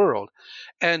Mediterranean world.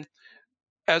 And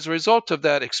as a result of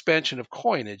that expansion of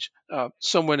coinage,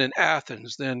 someone in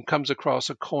Athens then comes across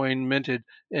a coin minted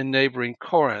in neighboring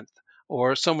Corinth,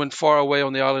 or someone far away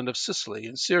on the island of Sicily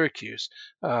in Syracuse,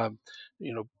 um,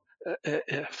 you know,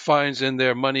 finds in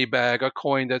their money bag a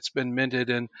coin that's been minted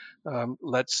in,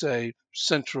 let's say,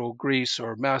 central Greece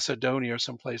or Macedonia or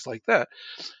someplace like that.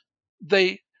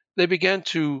 They they began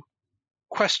to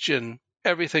question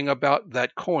everything about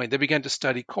that coin. They began to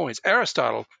study coins.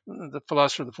 Aristotle, the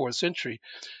philosopher of the fourth century,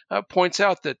 points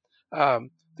out that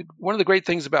one of the great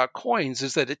things about coins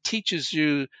is that it teaches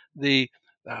you the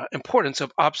importance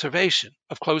of observation,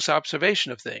 of close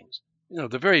observation of things.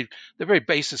 The very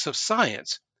basis of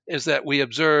science is that we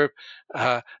observe,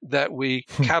 that we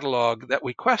catalog, that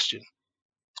we question.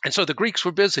 And so the Greeks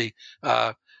were busy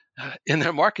in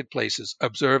their marketplaces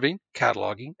observing,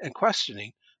 cataloging, and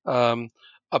questioning um,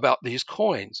 about these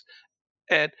coins.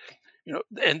 And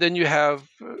and then you have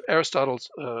Aristotle's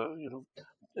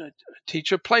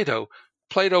teacher Plato.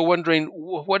 Plato wondering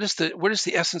what is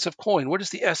the essence of coin? What is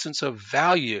the essence of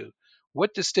value?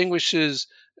 What distinguishes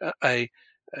a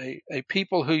a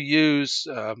people who use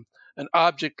an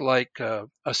object like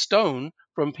a stone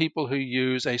from people who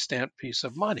use a stamped piece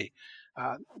of money?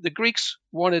 The Greeks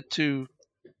wanted to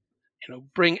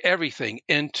bring everything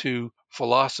into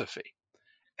philosophy.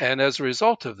 And as a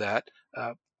result of that,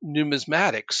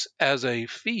 numismatics as a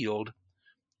field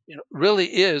really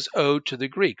is owed to the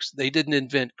Greeks. They didn't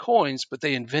invent coins, but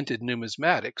they invented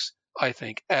numismatics, I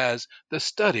think, as the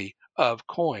study of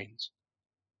coins.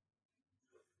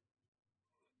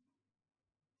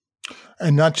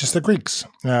 And not just the Greeks.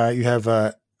 You have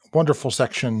a wonderful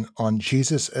section on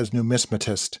Jesus as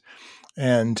numismatist,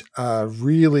 and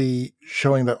really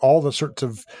showing that all the sorts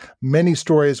of many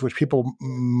stories which people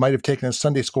might have taken as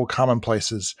Sunday school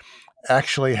commonplaces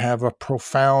actually have a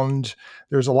profound,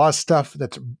 there's a lot of stuff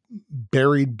that's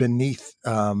buried beneath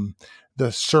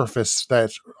the surface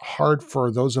that's hard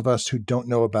for those of us who don't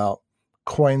know about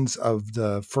coins of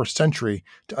the first century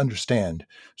to understand.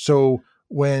 So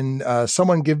when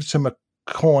someone gives him a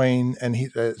coin and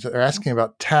they're asking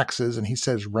about taxes and he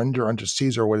says, render unto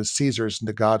Caesar what is Caesar's and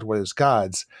to God what is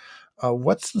God's.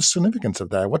 What's the significance of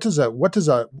that? What does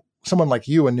someone like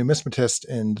you, a numismatist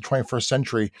in the 21st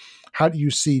century, how do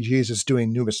you see Jesus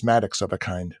doing numismatics of a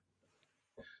kind?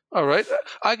 All right.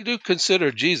 I do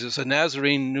consider Jesus a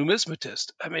Nazarene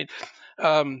numismatist. I mean,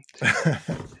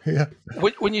 yeah.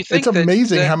 when you think it's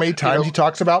amazing that how many times he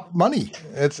talks about money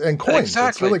and coins. Exactly.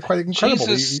 It's really quite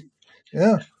incredible.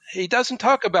 He doesn't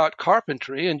talk about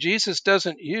carpentry, and Jesus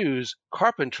doesn't use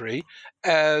carpentry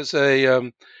as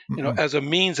as a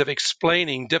means of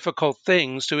explaining difficult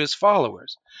things to his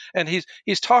followers. And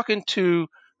he's talking to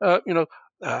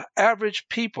average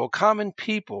people, common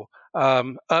people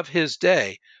of his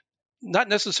day, not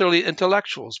necessarily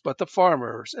intellectuals, but the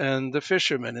farmers and the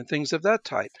fishermen and things of that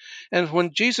type. And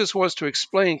when Jesus wants to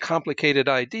explain complicated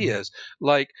ideas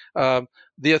like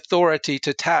the authority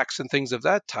to tax and things of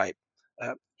that type,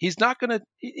 he's not going to.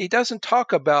 He doesn't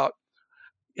talk about.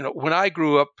 When I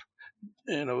grew up,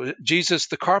 Jesus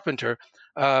the carpenter.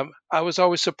 I was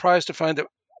always surprised to find that.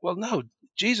 Well, no,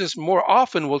 Jesus more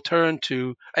often will turn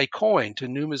to a coin, to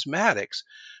numismatics,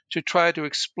 to try to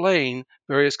explain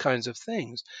various kinds of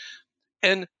things.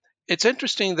 And it's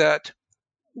interesting that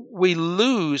we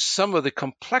lose some of the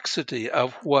complexity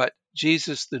of what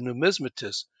Jesus the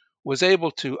numismatist was able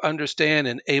to understand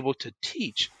and able to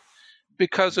teach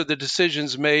because of the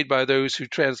decisions made by those who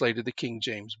translated the King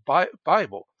James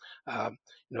Bible.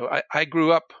 I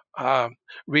grew up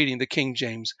reading the King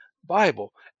James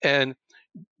Bible and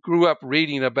grew up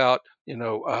reading about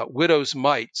widows'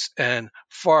 mites and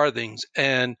farthings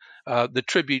and the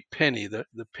tribute penny, the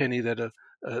penny that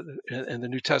in the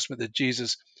New Testament that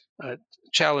Jesus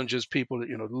challenges people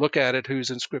to look at it,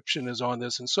 whose inscription is on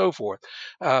this, and so forth.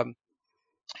 And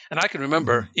I can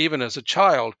remember even as a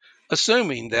child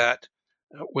assuming that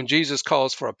when Jesus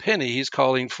calls for a penny, he's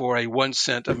calling for a 1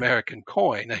 cent American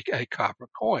coin, a copper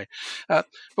coin. But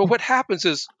what happens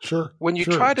is when you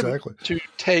try to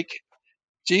take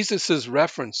Jesus's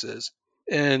references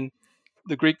in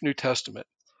the Greek New Testament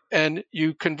and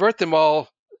you convert them all,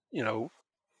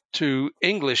 to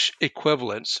English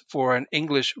equivalents for an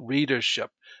English readership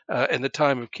in the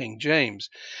time of King James,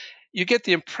 you get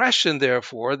the impression,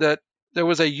 therefore, that there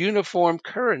was a uniform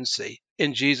currency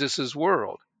in Jesus's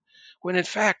world, when in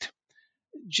fact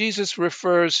Jesus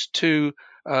refers to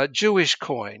Jewish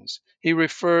coins. He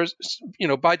refers,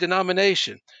 by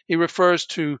denomination. He refers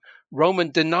to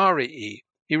Roman denarii.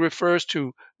 He refers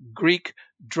to Greek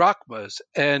drachmas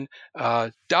and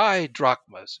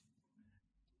didrachmas.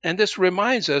 And this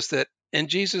reminds us that in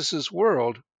Jesus'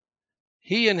 world,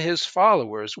 he and his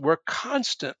followers were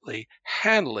constantly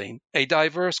handling a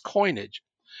diverse coinage.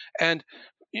 And,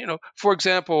 for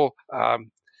example,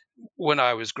 when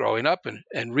I was growing up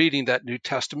and reading that New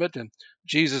Testament, and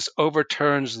Jesus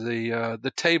overturns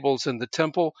the tables in the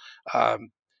temple.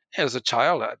 As a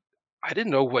child, I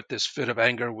didn't know what this fit of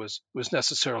anger was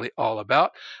necessarily all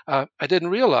about. I didn't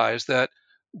realize that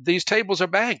these tables are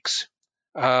banks.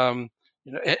 And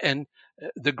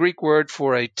the Greek word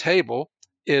for a table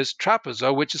is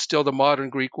trapezo, which is still the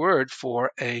modern Greek word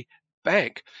for a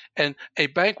bank. And a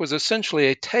bank was essentially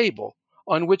a table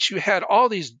on which you had all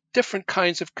these different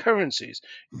kinds of currencies,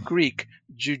 Greek,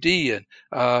 Judean,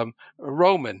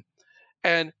 Roman,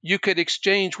 and you could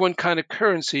exchange one kind of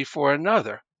currency for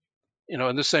another.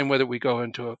 In the same way that we go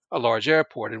into a large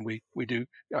airport and we do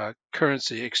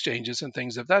currency exchanges and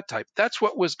things of that type. That's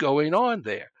what was going on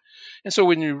there. And so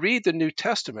when you read the New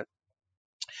Testament,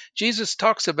 Jesus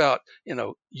talks about,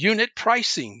 unit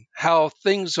pricing, how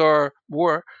things are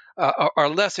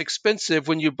less expensive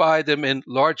when you buy them in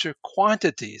larger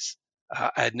quantities.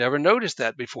 I'd never noticed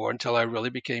that before until I really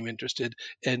became interested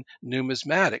in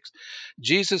numismatics.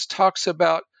 Jesus talks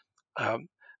about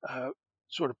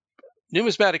sort of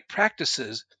numismatic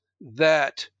practices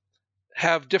that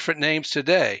have different names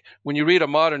today. When you read a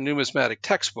modern numismatic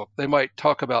textbook, they might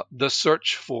talk about the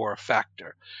search for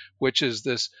factor, which is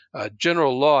this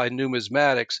general law in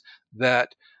numismatics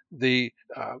that the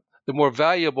more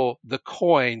valuable the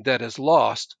coin that is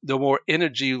lost, the more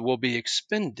energy will be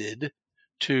expended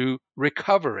to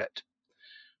recover it.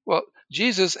 Well,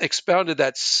 Jesus expounded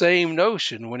that same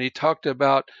notion when he talked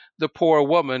about the poor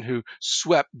woman who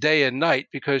swept day and night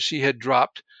because she had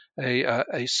dropped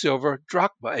a silver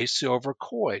drachma, a silver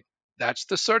coin. That's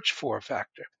the search for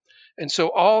factor. And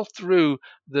so all through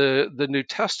the New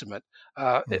Testament,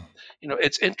 Mm.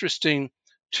 it's interesting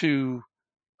to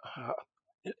uh,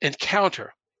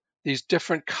 encounter these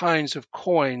different kinds of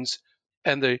coins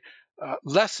and the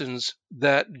lessons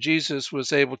that Jesus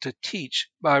was able to teach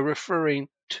by referring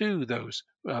to those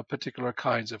particular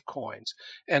kinds of coins.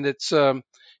 And it's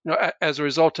as a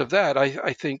result of that,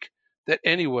 I think that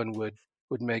anyone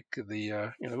would make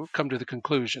the come to the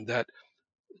conclusion that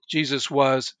Jesus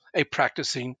was a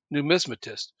practicing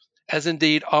numismatist, as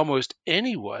indeed almost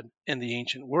anyone in the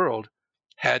ancient world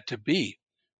had to be,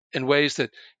 in ways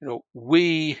that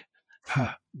we Hmm.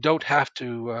 don't have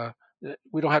to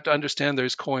we don't have to understand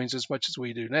those coins as much as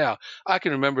we do now. I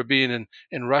can remember being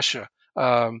in Russia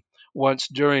once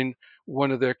during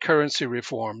one of their currency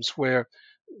reforms where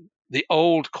the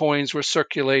old coins were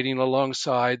circulating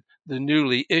alongside the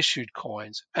newly issued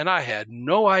coins, and I had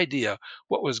no idea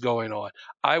what was going on.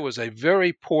 I was a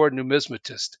very poor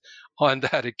numismatist on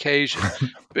that occasion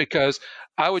because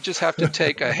I would just have to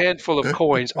take a handful of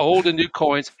coins, old and new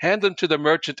coins, hand them to the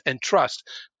merchant and trust.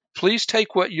 Please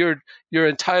take what you're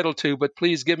entitled to, but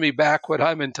please give me back what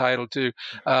I'm entitled to.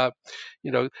 Uh,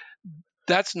 you know,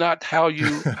 that's not how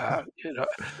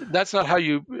that's not how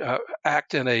you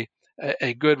act in a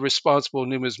good, responsible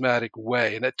numismatic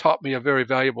way. And it taught me a very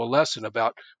valuable lesson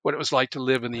about what it was like to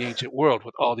live in the ancient world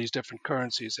with all these different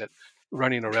currencies that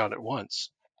running around at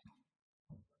once.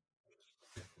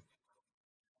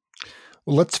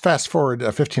 Well, let's fast forward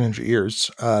 1,500 years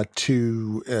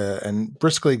and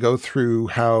briskly go through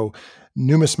how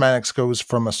numismatics goes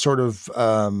from a sort of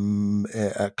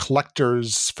a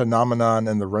collector's phenomenon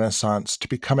in the Renaissance to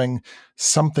becoming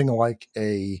something like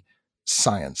a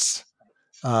science.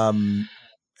 Yeah.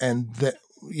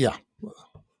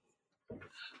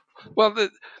 Well,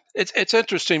 it's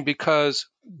interesting because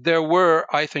there were,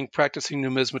 I think, practicing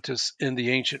numismatists in the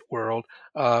ancient world.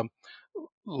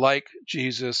 Like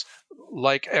Jesus,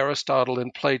 like Aristotle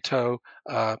and Plato,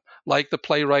 like the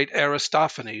playwright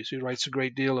Aristophanes, who writes a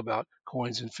great deal about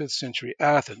coins in 5th century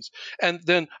Athens. And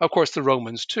then, of course, the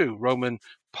Romans, too. Roman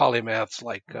polymaths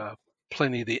like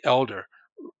Pliny the Elder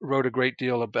wrote a great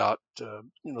deal about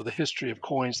the history of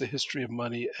coins, the history of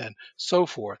money, and so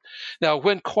forth. Now,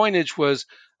 when coinage was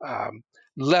um,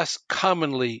 less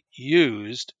commonly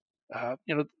used,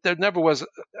 there never was,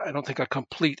 I don't think, a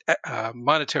complete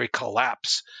monetary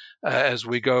collapse as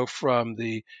we go from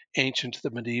the ancient to the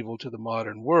medieval to the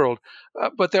modern world.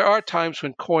 But there are times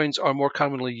when coins are more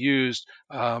commonly used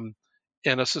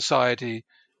in a society,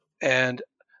 and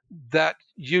that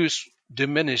use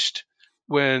diminished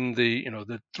when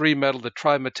the three metal, the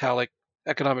trimetallic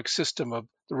economic system of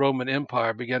the Roman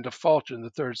Empire began to falter in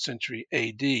the 3rd century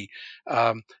AD,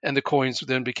 and the coins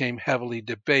then became heavily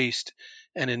debased.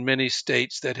 And in many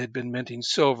states that had been minting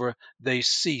silver, they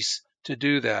cease to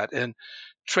do that, and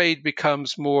trade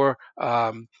becomes more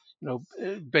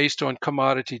based on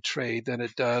commodity trade than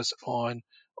it does on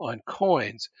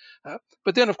coins.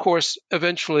 But then, of course,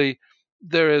 eventually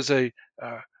there is uh,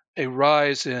 a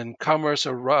rise in commerce,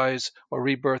 a rise or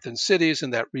rebirth in cities,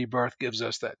 and that rebirth gives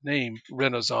us that name,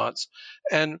 Renaissance.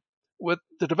 And with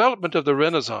the development of the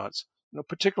Renaissance,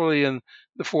 particularly in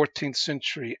the 14th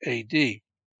century AD,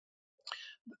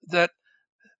 that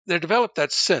there developed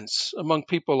that sense among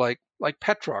people like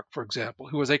Petrarch, for example,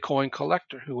 who was a coin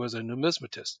collector, who was a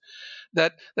numismatist,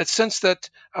 that sense that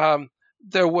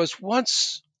there was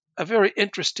once a very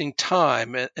interesting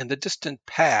time in the distant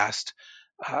past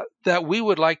that we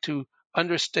would like to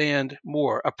understand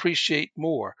more, appreciate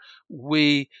more.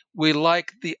 We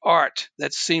like the art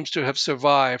that seems to have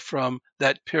survived from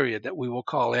that period that we will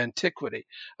call antiquity.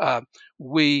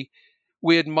 We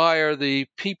we admire the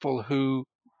people who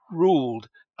ruled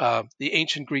the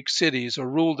ancient Greek cities or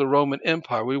ruled the Roman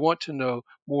Empire. We want to know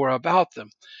more about them.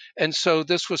 And so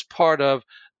this was part of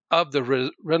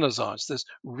the Renaissance, this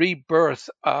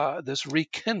rebirth, this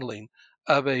rekindling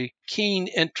of a keen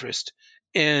interest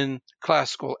in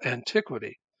classical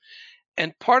antiquity.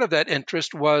 And part of that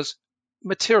interest was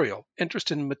material,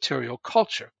 interest in material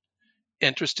culture,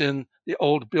 interest in the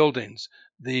old buildings,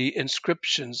 the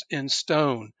inscriptions in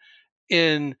stone,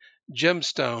 in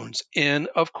gemstones, in,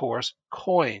 of course,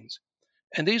 coins.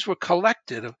 And these were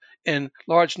collected in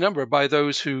large number by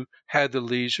those who had the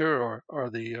leisure or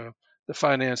the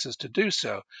finances to do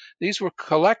so. These were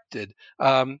collected,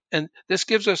 and this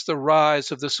gives us the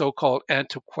rise of the so-called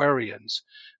antiquarians,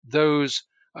 those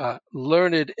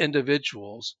learned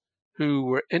individuals who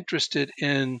were interested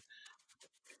in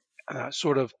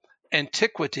sort of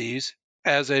antiquities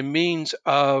as a means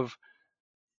of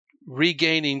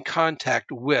regaining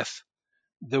contact with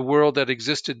the world that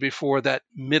existed before that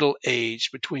middle age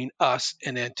between us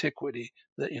and antiquity,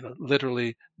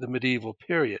 literally the medieval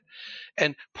period.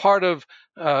 And part of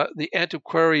the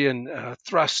antiquarian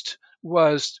thrust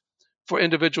was for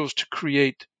individuals to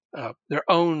create their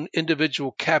own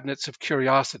individual cabinets of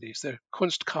curiosities, their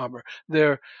Kunstkammer,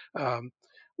 their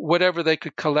whatever they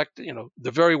could collect.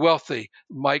 The very wealthy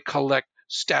might collect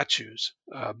statues,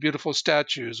 beautiful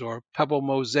statues, or pebble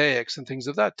mosaics and things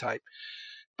of that type.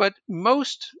 But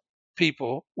most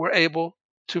people were able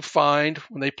to find,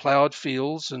 when they plowed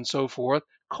fields and so forth,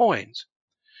 coins.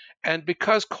 And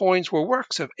because coins were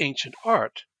works of ancient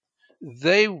art,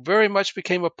 they very much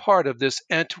became a part of this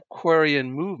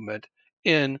antiquarian movement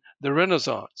in the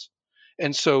Renaissance.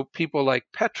 And so people like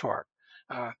Petrarch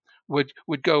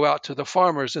would go out to the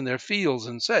farmers in their fields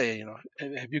and say,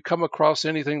 have you come across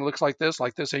anything that looks like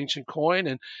this ancient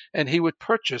coin? And he would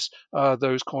purchase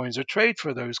those coins or trade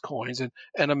for those coins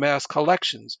and amass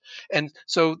collections. And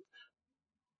so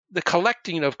the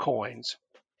collecting of coins,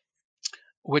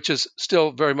 which is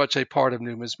still very much a part of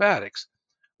numismatics,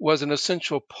 was an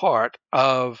essential part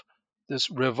of this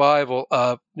revival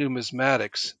of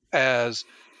numismatics as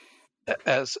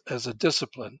a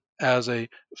discipline, as a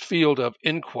field of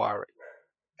inquiry.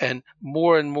 And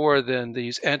more then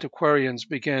these antiquarians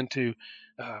began to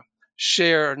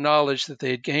share knowledge that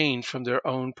they had gained from their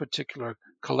own particular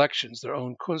collections, their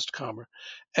own Kunstkammer.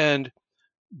 And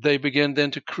they began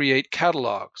then to create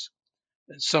catalogs.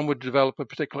 And some would develop a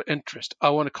particular interest. I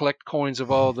want to collect coins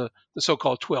of all the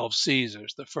so-called 12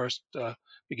 Caesars, the first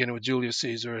beginning with Julius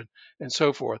Caesar and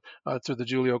so forth, through the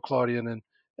Julio-Claudian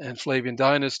and Flavian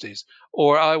dynasties.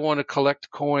 Or I want to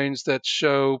collect coins that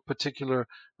show particular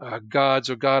gods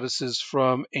or goddesses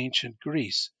from ancient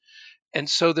Greece. And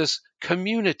so this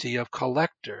community of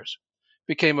collectors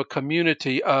became a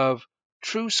community of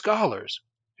true scholars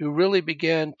who really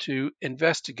began to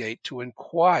investigate, to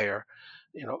inquire,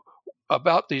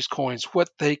 about these coins, what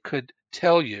they could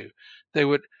tell you. They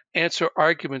would answer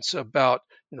arguments about,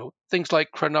 things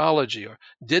like chronology, or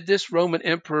did this Roman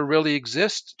emperor really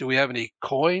exist? Do we have any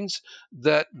coins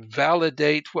that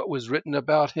validate what was written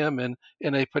about him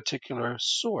in a particular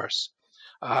source?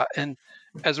 And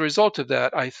as a result of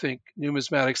that, I think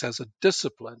numismatics as a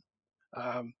discipline,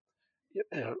 um,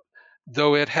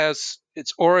 though it has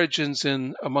its origins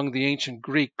among the ancient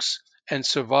Greeks and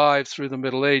survived through the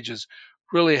Middle Ages,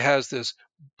 really has this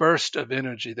burst of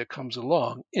energy that comes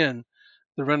along in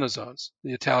the Renaissance,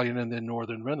 the Italian and the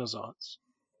Northern Renaissance.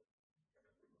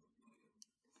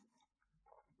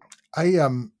 I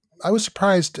was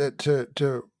surprised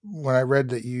to when I read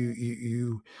that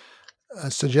you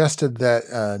suggested that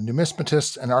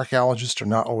numismatists and archaeologists are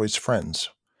not always friends,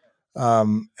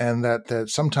 and that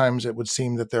sometimes it would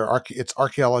seem that it's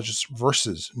archaeologists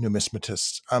versus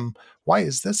numismatists. Why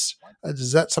is this?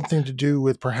 Does that something to do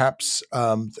with perhaps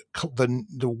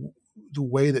the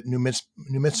way that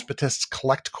numismatists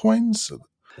collect coins?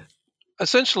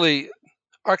 Essentially,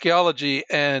 archaeology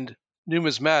and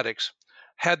numismatics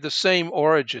had the same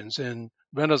origins in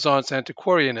Renaissance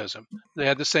antiquarianism. They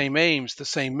had the same aims, the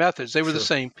same methods. They were the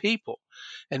same people.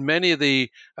 And many of the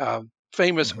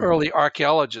famous early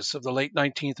archaeologists of the late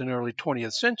 19th and early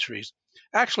 20th centuries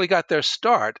actually got their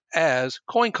start as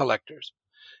coin collectors.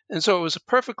 And so it was a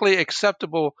perfectly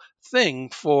acceptable thing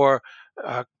for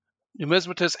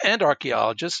numismatists and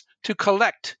archaeologists to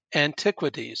collect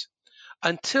antiquities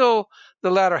until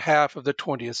the latter half of the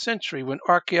 20th century, when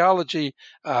archaeology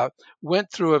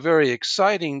went through a very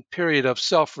exciting period of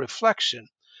self-reflection,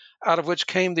 out of which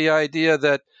came the idea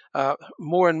that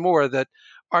more and more that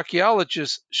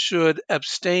archaeologists should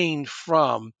abstain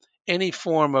from any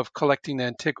form of collecting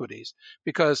antiquities,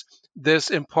 because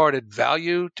this imparted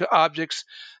value to objects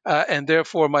and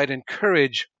therefore might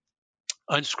encourage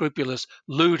unscrupulous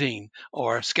looting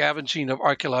or scavenging of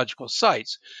archaeological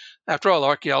sites. After all,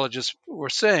 archaeologists were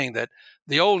saying that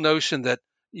the old notion that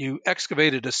you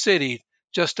excavated a city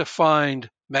just to find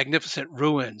magnificent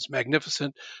ruins,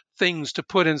 magnificent things to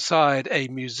put inside a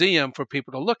museum for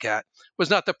people to look at, was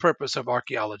not the purpose of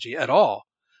archaeology at all.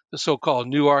 The so-called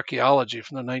new archaeology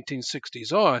from the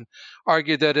 1960s on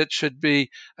argued that it should be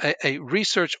a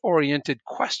research-oriented,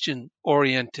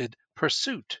 question-oriented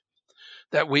pursuit,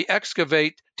 that we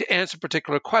excavate to answer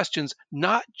particular questions,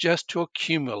 not just to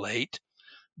accumulate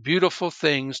beautiful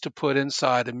things to put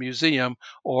inside a museum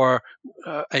or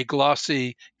a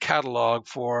glossy catalog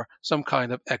for some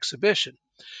kind of exhibition.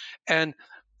 And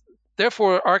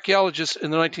therefore, archaeologists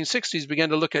in the 1960s began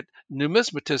to look at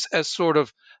numismatists as sort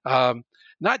of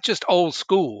not just old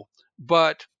school,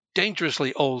 but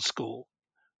dangerously old school,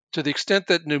 to the extent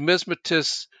that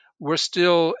numismatists were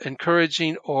still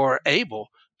encouraging or able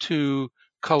to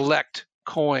collect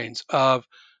coins of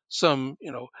some,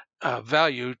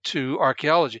 value to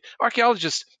archaeology.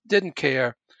 Archaeologists didn't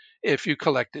care if you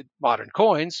collected modern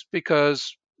coins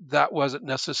because that wasn't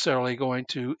necessarily going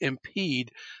to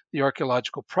impede the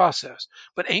archaeological process.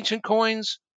 But ancient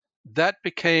coins, that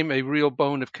became a real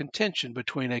bone of contention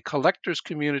between a collectors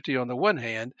community on the one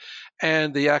hand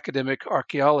and the academic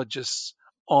archaeologists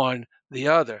on the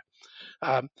other.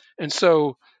 And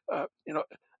so,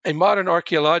 a modern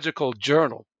archaeological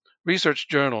journal, research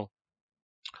journal,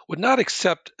 would not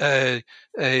accept a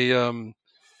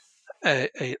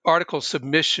article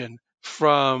submission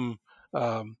from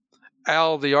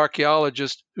Al, the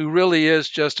archaeologist, who really is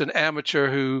just an amateur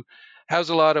who has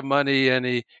a lot of money and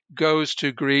he goes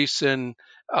to Greece and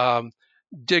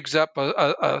digs up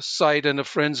a site in a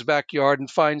friend's backyard and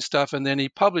finds stuff and then he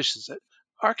publishes it.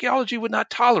 Archaeology would not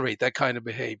tolerate that kind of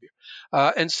behavior.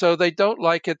 And so they don't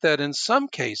like it that in some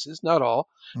cases, not all,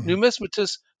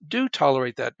 numismatists do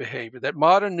tolerate that behavior, that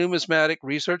modern numismatic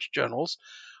research journals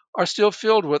are still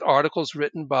filled with articles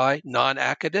written by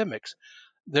non-academics.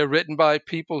 They're written by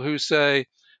people who say,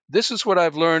 this is what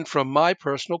I've learned from my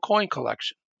personal coin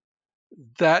collection.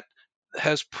 That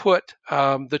has put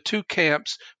the two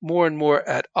camps more and more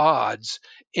at odds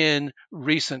in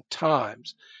recent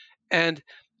times. And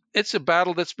it's a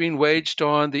battle that's being waged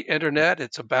on the internet.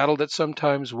 It's a battle that's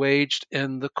sometimes waged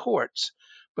in the courts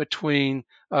between,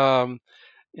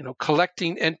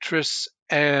 collecting interests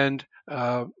and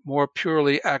more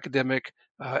purely academic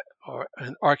or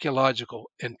archaeological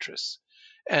interests.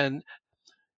 And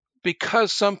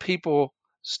because some people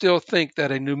still think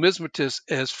that a numismatist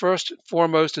is first,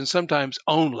 foremost, and sometimes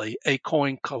only a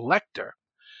coin collector,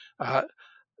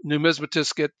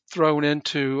 numismatists get thrown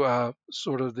into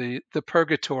sort of the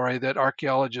purgatory that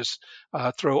archaeologists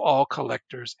throw all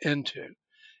collectors into.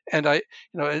 And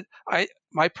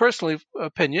my personal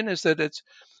opinion is that it's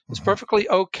perfectly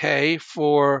okay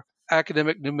for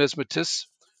academic numismatists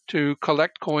to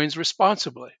collect coins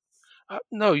responsibly.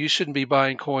 No, you shouldn't be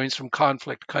buying coins from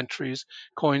conflict countries,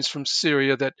 coins from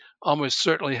Syria that almost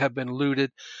certainly have been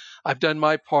looted. I've done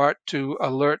my part to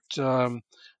alert, for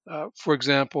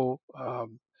example,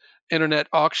 internet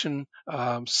auction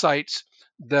sites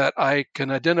that I can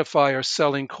identify are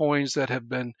selling coins that have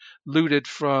been looted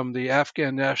from the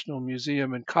Afghan National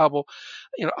Museum in Kabul.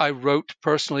 I wrote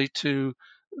personally to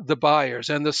the buyers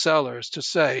and the sellers to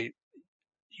say,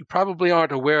 you probably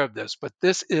aren't aware of this, but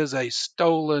this is a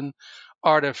stolen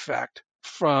artifact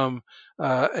from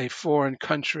a foreign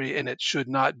country and it should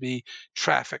not be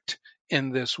trafficked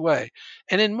in this way.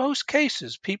 And in most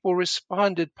cases, people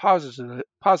responded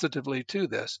positively to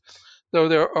this, though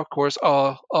there are, of course,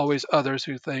 always others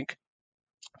who think,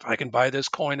 if I can buy this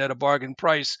coin at a bargain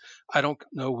price, I don't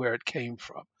know where it came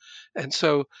from. And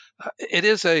so it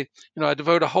is I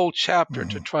devote a whole chapter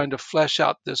to trying to flesh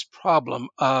out this problem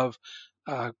of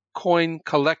coin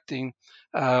collecting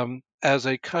as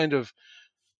a kind of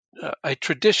a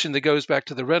tradition that goes back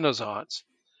to the Renaissance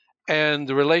and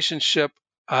the relationship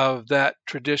of that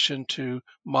tradition to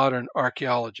modern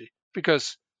archaeology,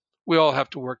 because we all have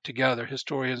to work together,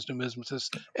 historians, numismatists,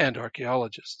 and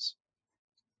archaeologists.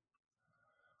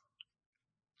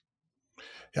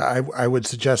 Yeah, I would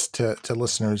suggest to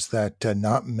listeners that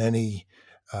not many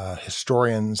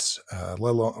historians,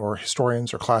 or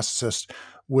historians or classicists,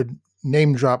 would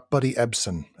name drop Buddy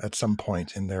Ebsen at some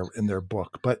point in their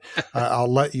book. But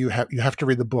I'll let you have to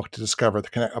read the book to discover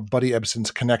Buddy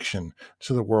Ebsen's connection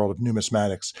to the world of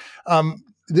numismatics.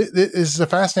 This is a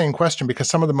fascinating question because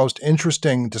some of the most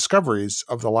interesting discoveries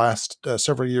of the last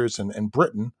several years in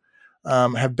Britain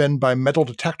have been by metal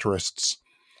detectorists.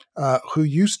 Who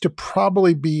used to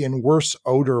probably be in worse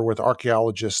odor with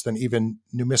archaeologists than even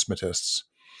numismatists.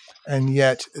 And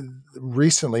yet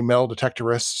recently metal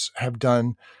detectorists have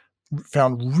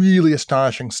found really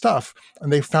astonishing stuff,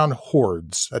 and they found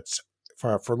hoards. That's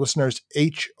for listeners,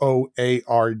 HOARDS.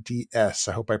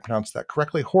 I hope I pronounced that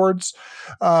correctly. Hoards,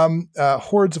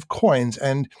 hoards of coins.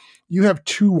 And you have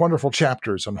two wonderful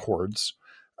chapters on hoards.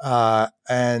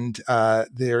 And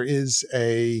there is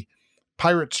a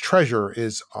Pirate's Treasure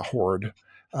is a hoard.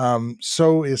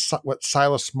 So is what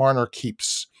Silas Marner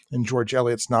keeps in George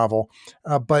Eliot's novel.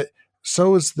 But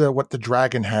So is what the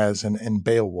dragon has in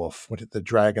Beowulf, what the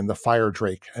dragon, the fire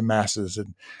drake, amasses,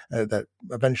 and that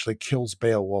eventually kills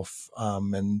Beowulf.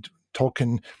 And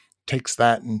Tolkien takes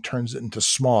that and turns it into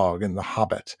Smaug in The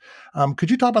Hobbit. Could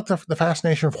you talk about the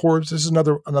fascination of hoards? This is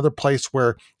another place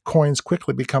where coins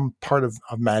quickly become part of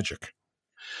magic.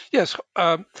 Yes,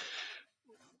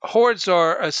 hoards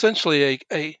are essentially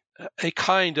a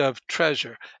kind of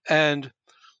treasure, and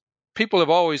people have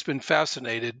always been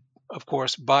fascinated, of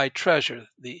course, by treasure.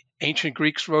 The ancient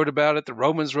Greeks wrote about it, the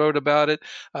Romans wrote about it.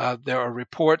 There are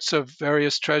reports of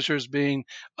various treasures being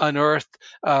unearthed,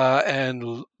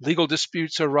 and legal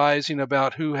disputes arising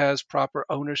about who has proper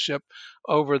ownership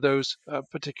over those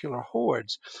particular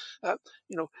hoards. Uh,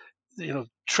 you know,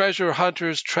 treasure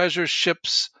hunters, treasure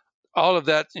ships. All of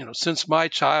that, since my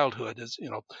childhood, has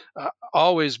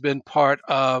always been part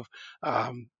of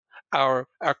um, our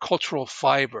cultural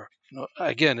fiber.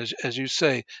 Again, as you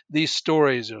say, these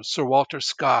stories of Sir Walter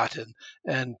Scott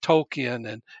and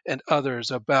Tolkien and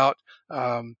others about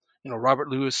Robert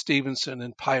Louis Stevenson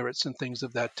and pirates and things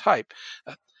of that type.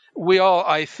 We all,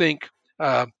 I think,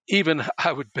 even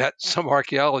I would bet some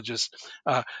archaeologists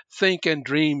think and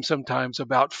dream sometimes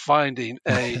about finding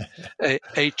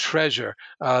a treasure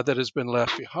that has been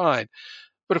left behind.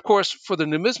 But of course, for the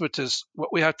numismatist,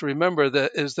 what we have to remember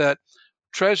is that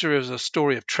treasure is a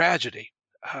story of tragedy,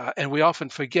 and we often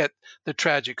forget the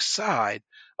tragic side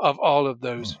of all of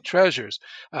those treasures.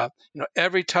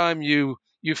 Every time you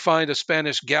find a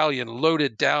Spanish galleon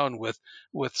loaded down with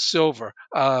silver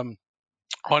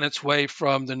on its way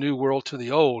from the New World to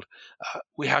the Old,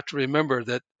 we have to remember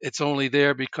that it's only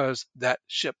there because that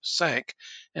ship sank,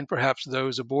 and perhaps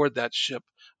those aboard that ship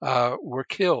were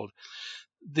killed.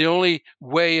 The only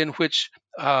way in which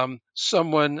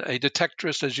someone, a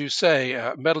detectorist, as you say,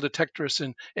 a metal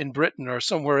detectorist in Britain or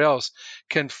somewhere else,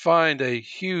 can find a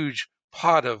huge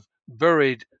pot of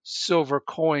buried silver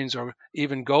coins or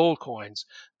even gold coins,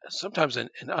 sometimes in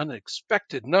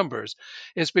unexpected numbers,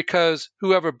 is because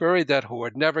whoever buried that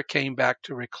hoard never came back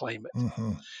to reclaim it.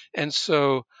 Mm-hmm. And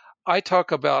so I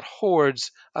talk about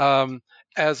hoards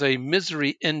as a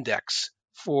misery index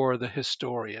for the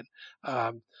historian.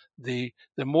 Um, the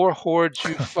more hoards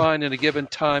you find in a given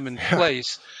time and Yeah.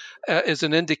 place is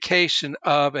an indication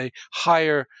of a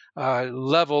higher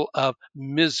level of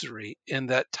misery in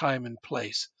that time and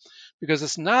place, because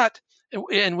it's not,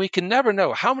 and we can never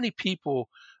know how many people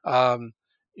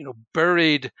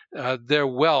buried their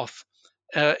wealth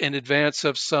in advance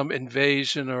of some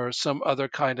invasion or some other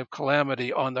kind of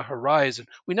calamity on the horizon.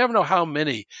 We never know how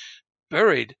many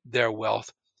buried their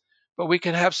wealth, but we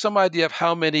can have some idea of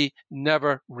how many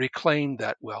never reclaimed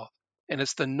that wealth. And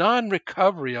it's the non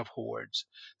recovery of hoards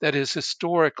that is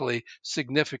historically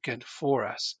significant for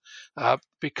us,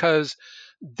 because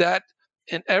that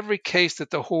in every case that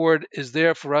the hoard is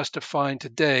there for us to find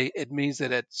today, it means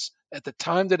that it's at the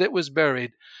time that it was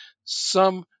buried,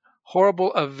 some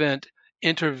horrible event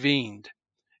intervened,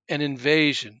 an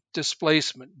invasion,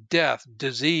 displacement, death,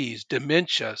 disease,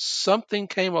 dementia, something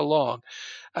came along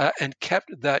and kept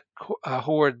that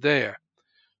hoard there.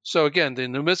 So again, the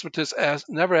numismatist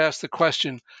never asked the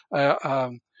question,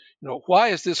 why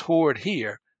is this hoard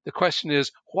here? The question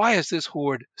is, why is this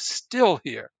hoard still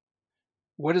here?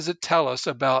 What does it tell us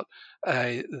about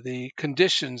the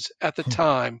conditions at the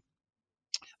time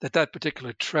that that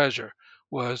particular treasure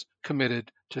was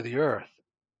committed to the earth?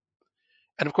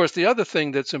 And of course, the other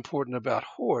thing that's important about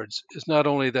hoards is not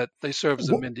only that they serve as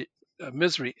a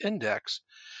misery index,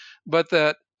 but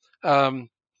that um,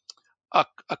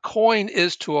 a coin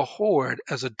is to a hoard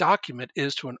as a document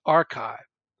is to an archive.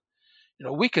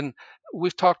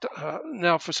 We've talked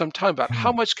now for some time about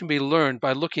how much can be learned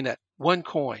by looking at one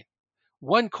coin.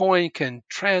 One coin can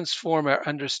transform our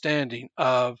understanding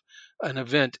of an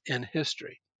event in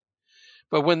history.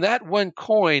 But when that one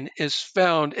coin is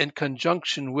found in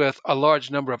conjunction with a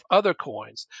large number of other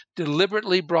coins,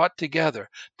 deliberately brought together,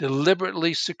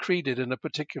 deliberately secreted in a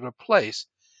particular place,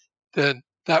 then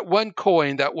that one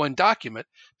coin, that one document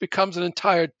becomes an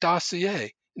entire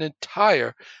dossier, an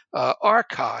entire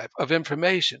archive of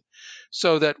information,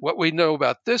 so that what we know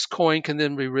about this coin can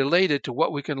then be related to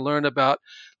what we can learn about,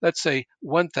 let's say,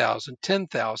 1,000,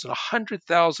 10,000,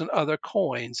 100,000 other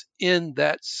coins in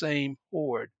that same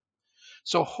hoard.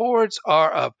 So hoards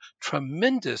are of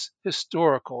tremendous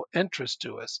historical interest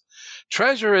to us.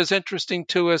 Treasure is interesting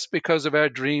to us because of our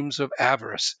dreams of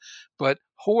avarice, but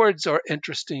hoards are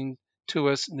interesting to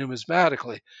us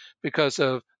numismatically because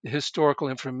of the historical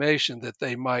information that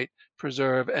they might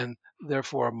preserve and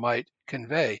therefore might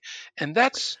convey. And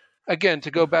that's, again, to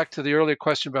go back to the earlier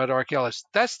question about archaeologists,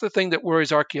 that's the thing that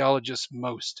worries archaeologists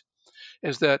most,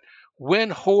 is that When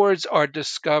hoards are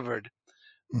discovered,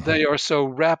 they are so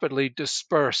rapidly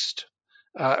dispersed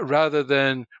rather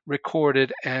than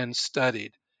recorded and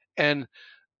studied. And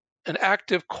an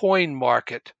active coin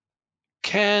market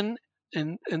can,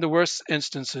 in the worst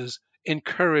instances,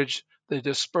 encourage the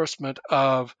disbursement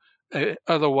of a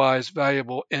otherwise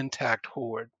valuable intact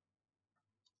hoard.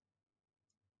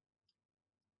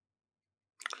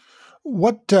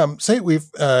 What say we've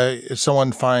if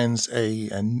someone finds a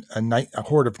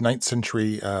hoard of ninth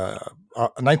century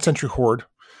hoard,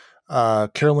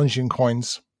 Carolingian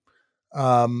coins.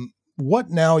 What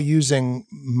now, using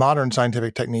modern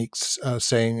scientific techniques,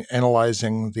 saying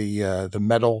analyzing the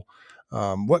metal,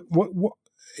 what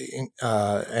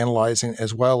analyzing,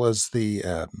 as well as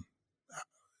the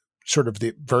sort of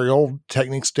the very old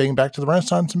techniques dating back to the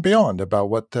Renaissance and beyond, about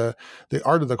what the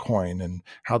art of the coin and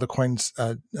how the coin's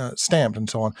stamped and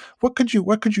so on. What could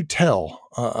you tell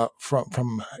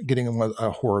from getting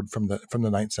a hoard from the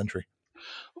ninth century?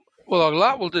 Well, a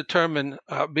lot will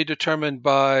be determined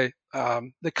by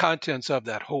the contents of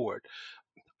that hoard.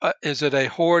 Is it a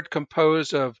hoard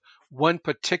composed of one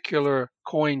particular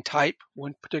coin type,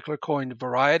 one particular coin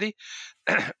variety,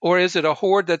 or is it a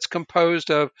hoard that's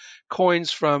composed of coins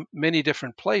from many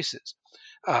different places?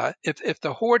 If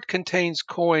the hoard contains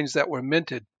coins that were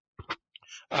minted,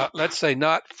 let's say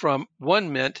not from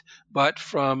one mint, but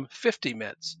from 50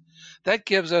 mints, that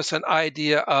gives us an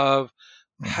idea of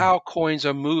how coins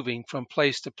are moving from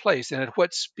place to place and at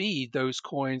what speed those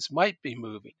coins might be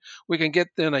moving. We can get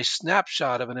then a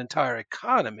snapshot of an entire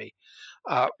economy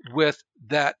with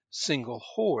that single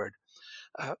hoard.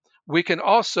 We can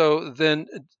also then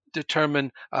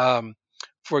determine,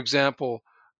 for example,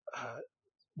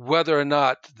 whether or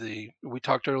not we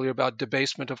talked earlier about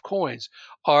debasement of coins.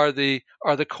 Are the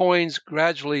coins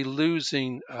gradually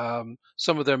losing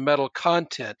some of their metal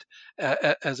content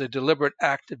as a deliberate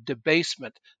act of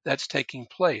debasement that's taking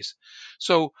place?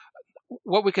 So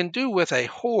what we can do with a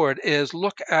hoard is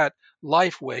look at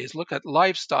lifeways, look at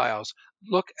lifestyles,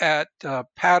 look at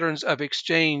patterns of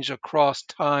exchange across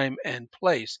time and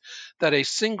place that a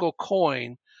single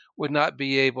coin would not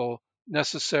be able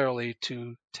necessarily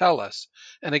to tell us.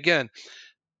 And again,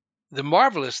 the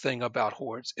marvelous thing about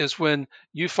hoards is when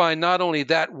you find not only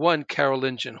that one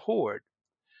Carolingian hoard,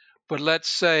 but let's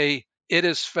say it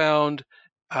is found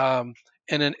in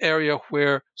an area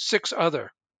where 6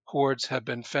 other hoards have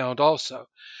been found also,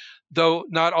 though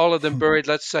not all of them buried,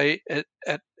 let's say,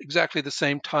 at exactly the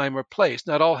same time or place,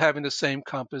 not all having the same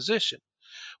composition.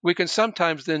 We can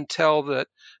sometimes then tell that,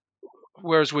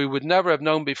 whereas we would never have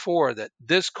known before, that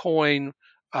this coin,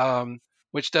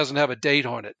 which doesn't have a date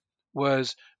on it,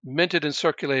 was minted and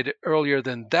circulated earlier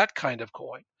than that kind of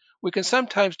coin. We can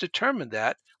sometimes determine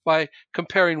that by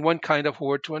comparing one kind of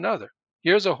hoard to another.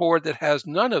 Here's a hoard that has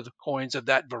none of the coins of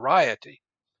that variety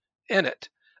in it,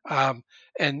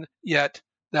 and yet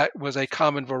that was a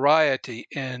common variety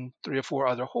in 3 or 4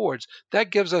 other hoards. That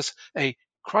gives us a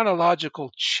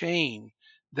chronological chain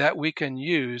that we can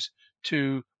use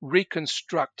to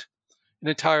reconstruct an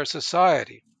entire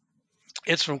society.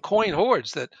 It's from coin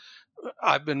hoards that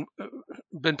I've been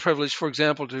privileged, for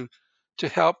example, to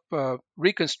help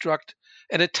reconstruct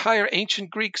an entire ancient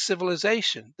Greek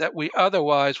civilization that we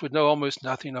otherwise would know almost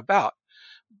nothing about.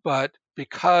 But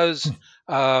because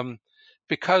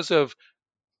of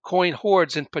coin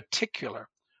hoards in particular,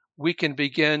 we can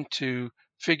begin to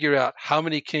figure out how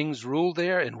many kings ruled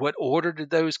there, in what order did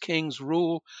those kings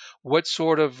rule, what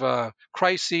sort of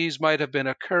crises might have been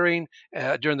occurring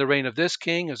during the reign of this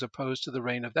king as opposed to the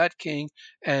reign of that king,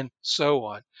 and so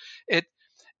on. It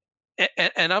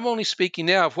and I'm only speaking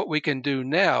now of what we can do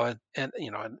now, and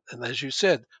as you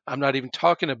said, I'm not even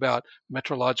talking about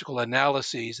metrological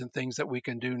analyses and things that we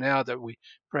can do now that we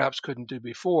perhaps couldn't do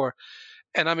before.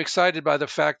 And I'm excited by the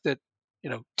fact that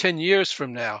 10 years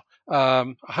from now,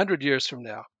 100 years from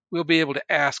now, we'll be able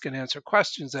to ask and answer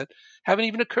questions that haven't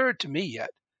even occurred to me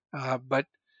yet. But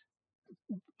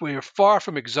we are far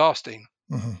from exhausting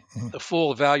the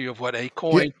full value of what a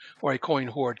coin or a coin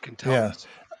hoard can tell us.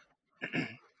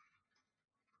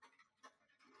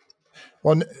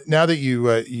 Well, now that you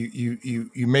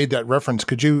made that reference,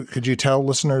 could you tell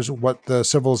listeners what the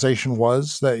civilization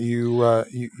was that you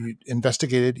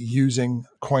investigated using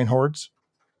coin hoards?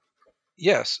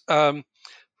 Yes.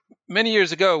 Many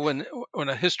years ago, when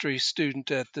a history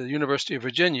student at the University of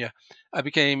Virginia, I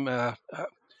became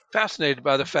fascinated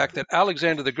by the fact that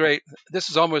Alexander the Great.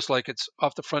 This is almost like it's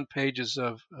off the front pages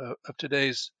of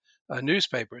today's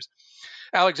newspapers.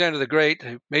 Alexander the Great,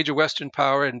 a major Western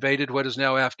power, invaded what is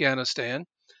now Afghanistan,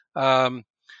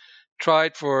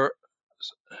 tried for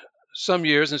some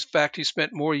years. In fact, he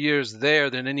spent more years there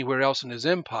than anywhere else in his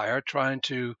empire trying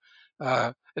to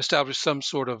establish some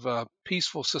sort of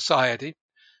peaceful society.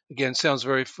 Again, sounds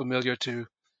very familiar to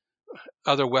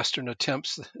other Western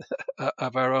attempts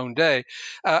of our own day.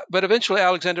 But eventually,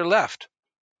 Alexander left,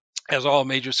 as all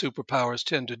major superpowers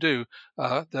tend to do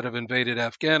that have invaded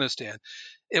Afghanistan.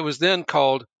 It was then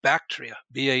called Bactria,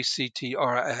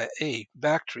 Bactria,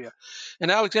 Bactria.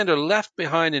 And Alexander left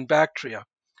behind in Bactria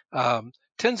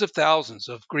tens of thousands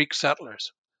of Greek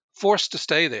settlers, forced to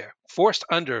stay there, forced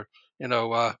under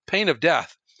pain of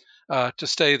death to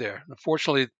stay there.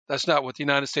 Unfortunately, that's not what the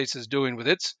United States is doing with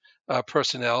its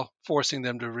personnel, forcing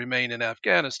them to remain in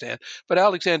Afghanistan. But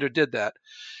Alexander did that.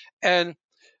 And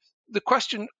the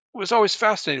question was always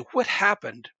fascinating. What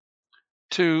happened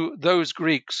to those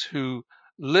Greeks who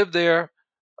lived there,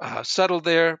 settled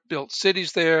there, built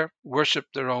cities there,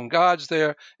 worshiped their own gods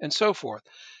there, and so forth?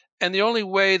 And the only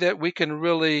way that we can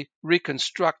really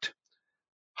reconstruct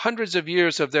hundreds of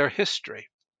years of their history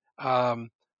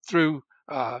through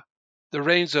the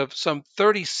reigns of some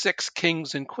 36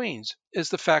 kings and queens is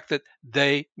the fact that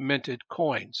they minted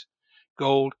coins.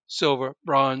 Gold, silver,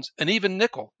 bronze, and even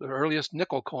nickel. The earliest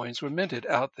nickel coins were minted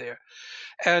out there.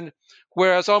 And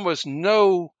whereas almost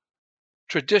no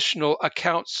traditional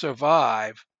accounts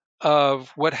survive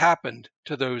of what happened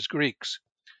to those Greeks,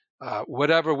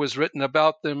 whatever was written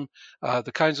about them,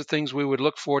 the kinds of things we would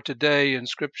look for today,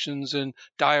 inscriptions and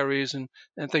diaries and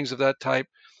things of that type,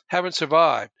 haven't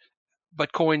survived,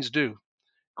 but coins do.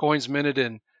 Coins minted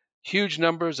in huge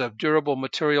numbers of durable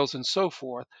materials and so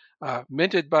forth,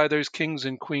 minted by those kings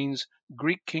and queens,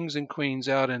 Greek kings and queens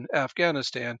out in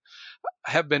Afghanistan,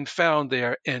 have been found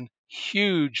there in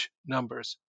huge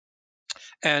numbers.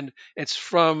 And it's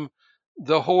from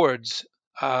the hoards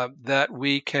that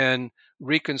we can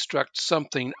reconstruct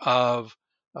something of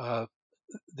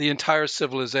the entire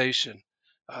civilization.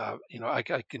 I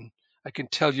can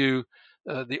tell you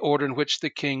the order in which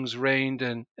the kings reigned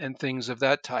and things of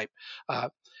that type.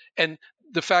 And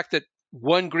the fact that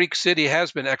one Greek city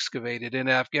has been excavated in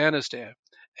Afghanistan,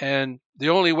 and the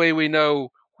only way we know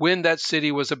when that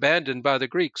city was abandoned by the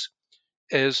Greeks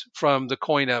is from the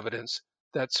coin evidence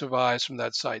that survives from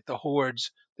that site, the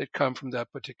hoards that come from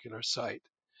that particular site.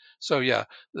 So yeah,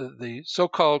 the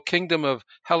so-called kingdom of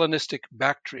Hellenistic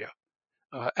Bactria,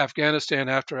 Afghanistan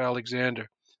after Alexander,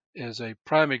 is a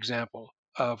prime example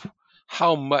of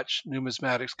how much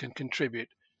numismatics can contribute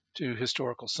to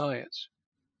historical science.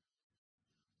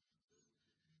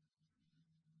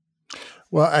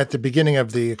 Well, at the beginning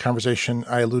of the conversation,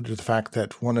 I alluded to the fact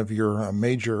that one of your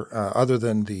major, other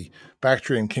than the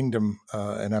Bactrian kingdom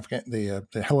and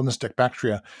the Hellenistic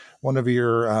Bactria, one of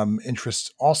your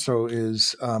interests also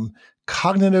is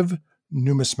cognitive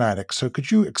numismatics. So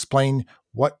could you explain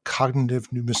what cognitive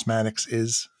numismatics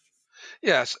is?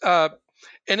 Yes, and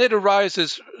it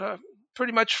arises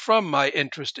pretty much from my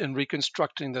interest in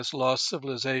reconstructing this lost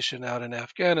civilization out in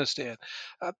Afghanistan.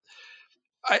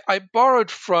 I borrowed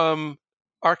from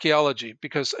archaeology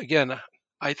because, again,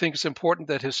 I think it's important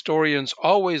that historians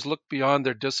always look beyond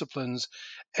their disciplines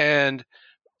and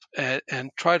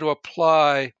try to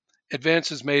apply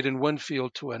advances made in one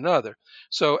field to another.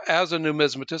 So as a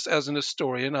numismatist, as an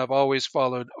historian, I've always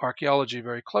followed archaeology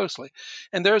very closely.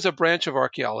 And there's a branch of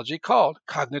archaeology called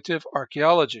cognitive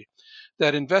archaeology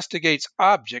that investigates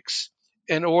objects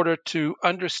in order to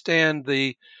understand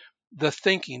the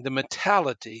thinking, the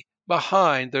mentality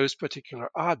behind those particular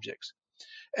objects.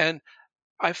 And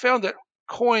I found that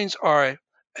coins are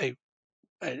an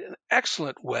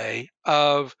excellent way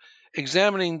of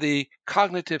examining the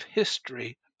cognitive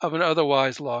history of an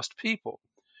otherwise lost people.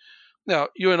 Now,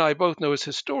 you and I both know as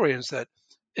historians that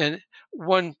in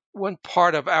one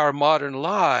part of our modern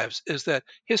lives is that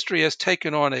history has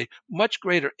taken on a much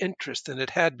greater interest than it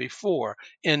had before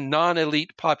in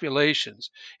non-elite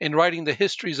populations, in writing the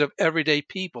histories of everyday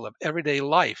people, of everyday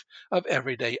life, of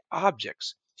everyday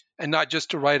objects, and not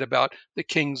just to write about the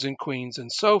kings and queens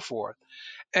and so forth.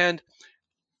 And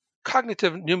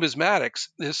cognitive numismatics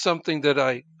is something that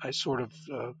I sort of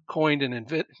coined and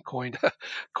invented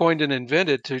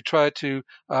to try to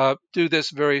do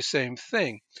this very same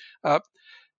thing.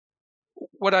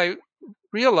 What I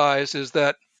realize is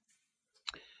that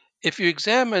if you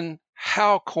examine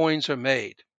how coins are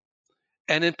made,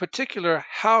 and in particular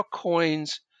how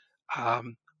coins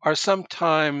are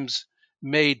sometimes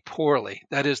made poorly,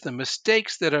 that is, the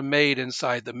mistakes that are made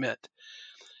inside the mint,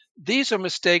 these are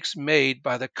mistakes made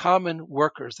by the common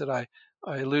workers that I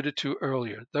alluded to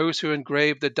earlier, those who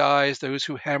engrave the dies, those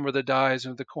who hammer the dies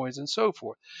into the coins, and so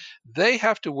forth. They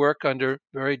have to work under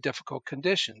very difficult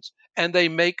conditions, and they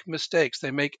make mistakes,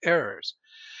 they make errors.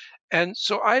 And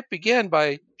so I began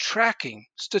by tracking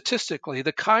statistically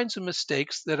the kinds of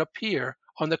mistakes that appear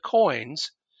on the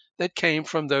coins that came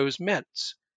from those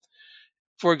mints.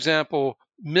 For example,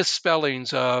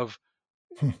 misspellings of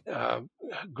Hmm. uh,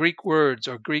 Greek words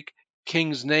or Greek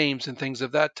kings' names and things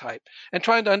of that type, and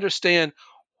trying to understand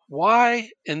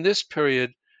why in this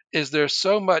period is there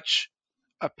so much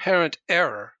apparent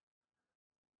error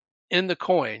in the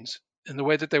coins in the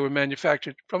way that they were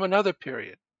manufactured from another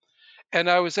period. And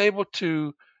I was able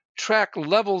to track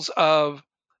levels of,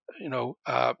 you know,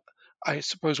 uh, I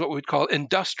suppose what we'd call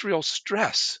industrial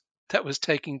stress that was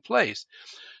taking place.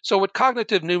 So what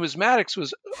cognitive numismatics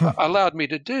was Hmm. allowed me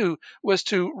to do was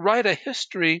to write a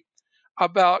history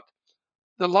about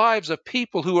the lives of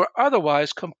people who are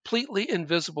otherwise completely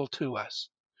invisible to us,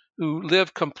 who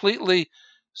live completely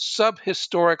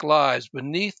subhistoric lives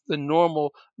beneath the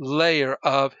normal layer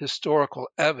of historical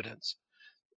evidence.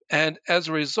 And as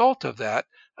a result of that,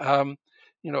 um,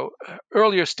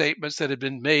 earlier statements that had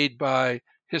been made by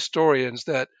historians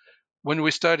that when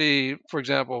we study, for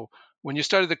example, when you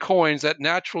study the coins, that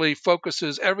naturally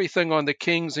focuses everything on the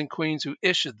kings and queens who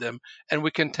issued them, and we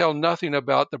can tell nothing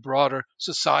about the broader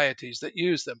societies that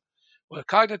use them. Well,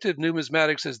 cognitive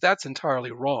numismatics says that's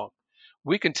entirely wrong.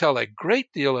 We can tell a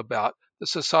great deal about the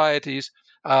societies,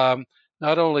 um,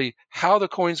 not only how the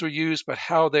coins were used, but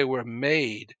how they were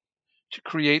made to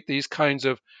create these kinds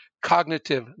of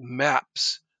cognitive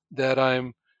maps that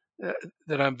I'm uh,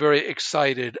 that I'm very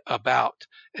excited about.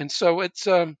 And so it's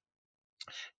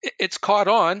caught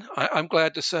on. I'm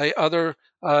glad to say other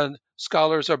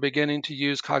scholars are beginning to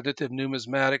use cognitive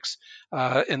numismatics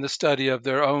in the study of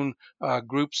their own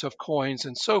groups of coins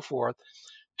and so forth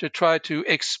to try to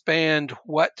expand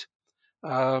what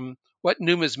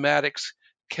numismatics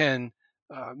can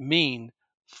mean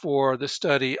for the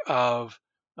study of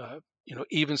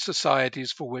even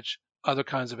societies for which other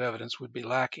kinds of evidence would be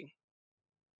lacking.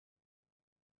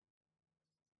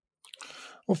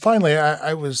 Well, finally,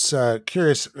 I was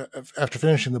curious after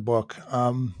finishing the book,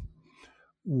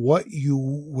 what you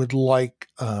would like,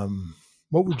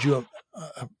 what would you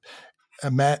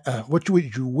what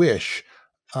would you wish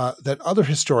that other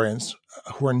historians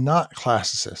who are not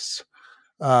classicists,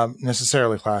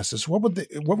 necessarily classicists,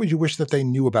 what would you wish that they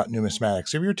knew about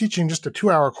numismatics? If you're teaching just a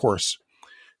 2-hour course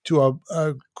to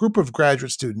a group of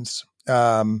graduate students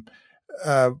from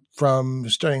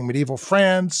studying medieval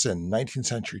France and 19th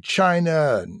century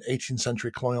China and 18th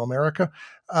century colonial America,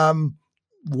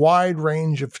 wide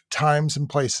range of times and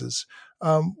places,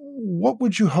 what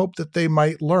would you hope that they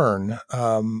might learn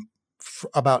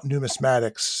about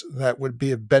numismatics that would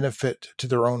be of benefit to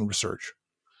their own research?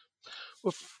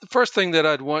 Well, the first thing that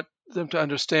I'd want them to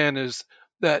understand is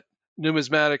that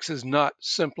numismatics is not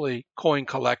simply coin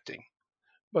collecting,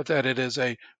 but that it is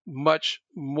a much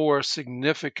more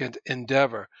significant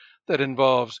endeavor that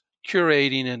involves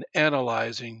curating and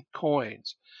analyzing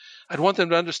coins. I'd want them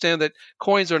to understand that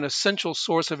coins are an essential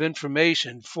source of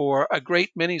information for a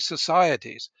great many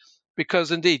societies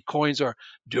because indeed coins are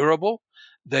durable.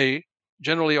 They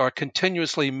generally are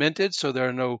continuously minted, so there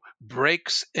are no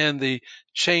breaks in the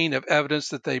chain of evidence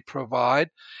that they provide,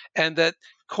 and that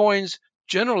coins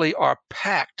generally are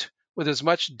packed with as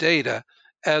much data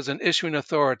as an issuing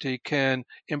authority can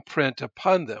imprint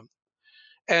upon them.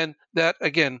 And that,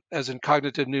 again, as in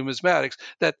cognitive numismatics,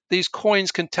 that these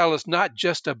coins can tell us not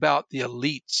just about the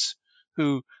elites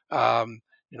who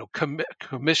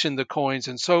commission the coins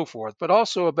and so forth, but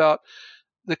also about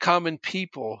the common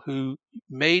people who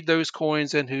made those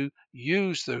coins and who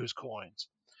used those coins.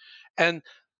 And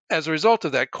as a result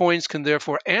of that, coins can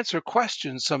therefore answer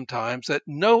questions sometimes that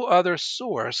no other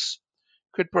source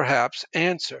could perhaps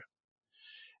answer.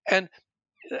 And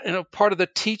part of the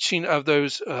teaching of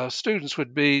those students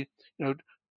would be,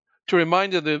 to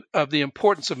remind them of the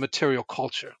importance of material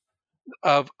culture,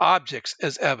 of objects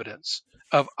as evidence,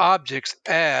 of objects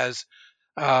as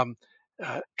um,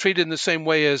 treated in the same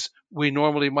way as we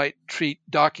normally might treat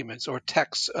documents or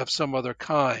texts of some other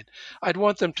kind. I'd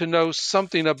want them to know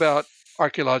something about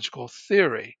archaeological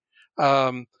theory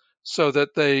um, so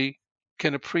that they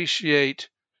can appreciate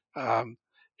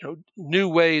new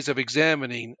ways of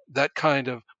examining that kind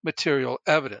of material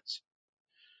evidence.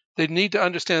 They need to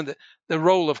understand the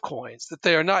role of coins, that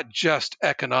they are not just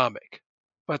economic,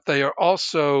 but they are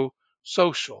also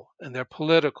social and they're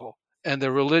political and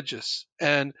they're religious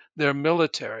and they're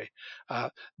military.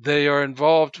 They are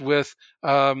involved with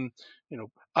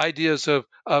ideas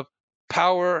of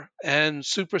power and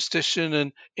superstition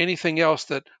and anything else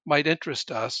that might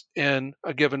interest us in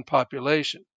a given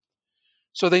population.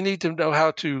 So they need to know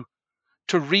how to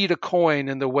read a coin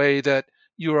in the way that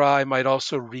you or I might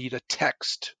also read a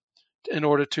text, in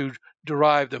order to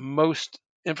derive the most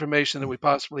information that we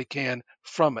possibly can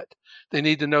from it. They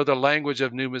need to know the language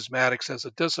of numismatics as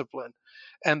a discipline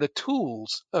and the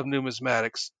tools of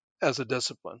numismatics as a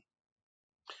discipline.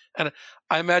 And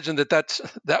I imagine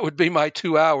that would be my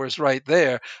 2 hours right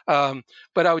there.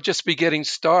 But I would just be getting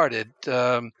started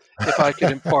if I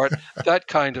could impart that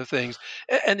kind of things.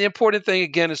 And the important thing,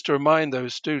 again, is to remind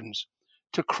those students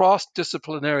to cross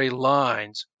disciplinary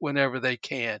lines whenever they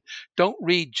can. Don't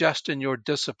read just in your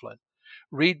discipline.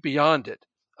 Read beyond it.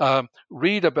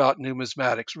 Read about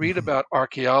numismatics. Read about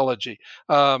archaeology.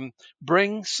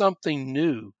 Bring something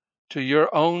new to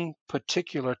your own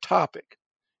particular topic.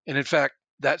 And in fact,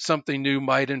 that something new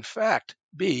might in fact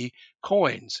be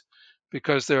coins,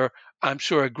 because there are, I'm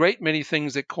sure, a great many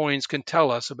things that coins can tell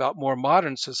us about more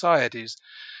modern societies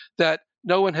that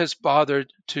no one has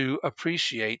bothered to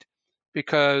appreciate,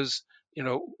 because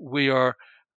we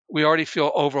already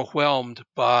feel overwhelmed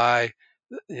by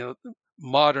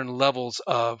modern levels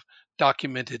of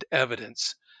documented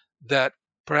evidence that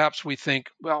perhaps we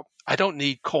think, well, I don't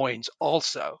need coins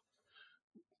also.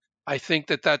 I think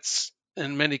that that's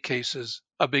in many cases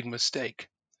a big mistake,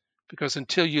 because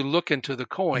until you look into the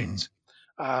coins,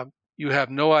 you have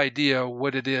no idea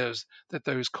what it is that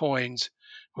those coins,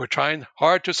 who are trying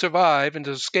hard to survive and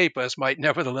to escape us, might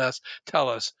nevertheless tell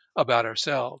us about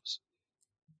ourselves.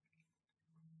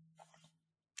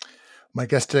 My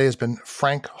guest today has been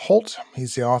Frank Holt.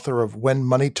 He's the author of When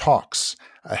Money Talks,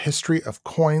 A History of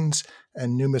Coins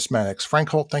and Numismatics. Frank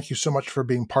Holt, thank you so much for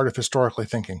being part of Historically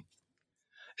Thinking.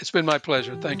 It's been my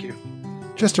pleasure. Thank you.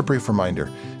 Just a brief reminder,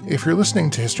 if you're listening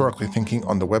to Historically Thinking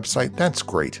on the website, that's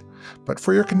great. But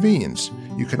for your convenience,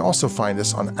 you can also find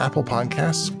us on Apple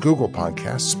Podcasts, Google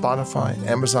Podcasts, Spotify,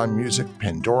 Amazon Music,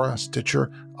 Pandora,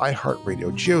 Stitcher,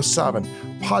 iHeartRadio,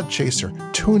 JioSaavn, Podchaser,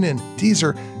 TuneIn,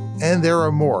 Deezer, and there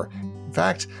are more. In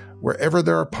fact, wherever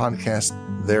there are podcasts,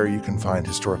 there you can find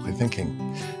Historically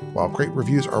Thinking. While great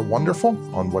reviews are wonderful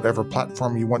on whatever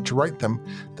platform you want to write them,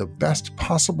 the best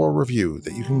possible review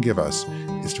that you can give us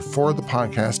is to forward the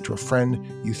podcast to a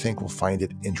friend you think will find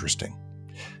it interesting.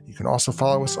 You can also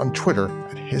follow us on Twitter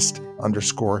at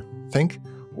hist_think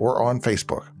or on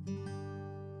Facebook.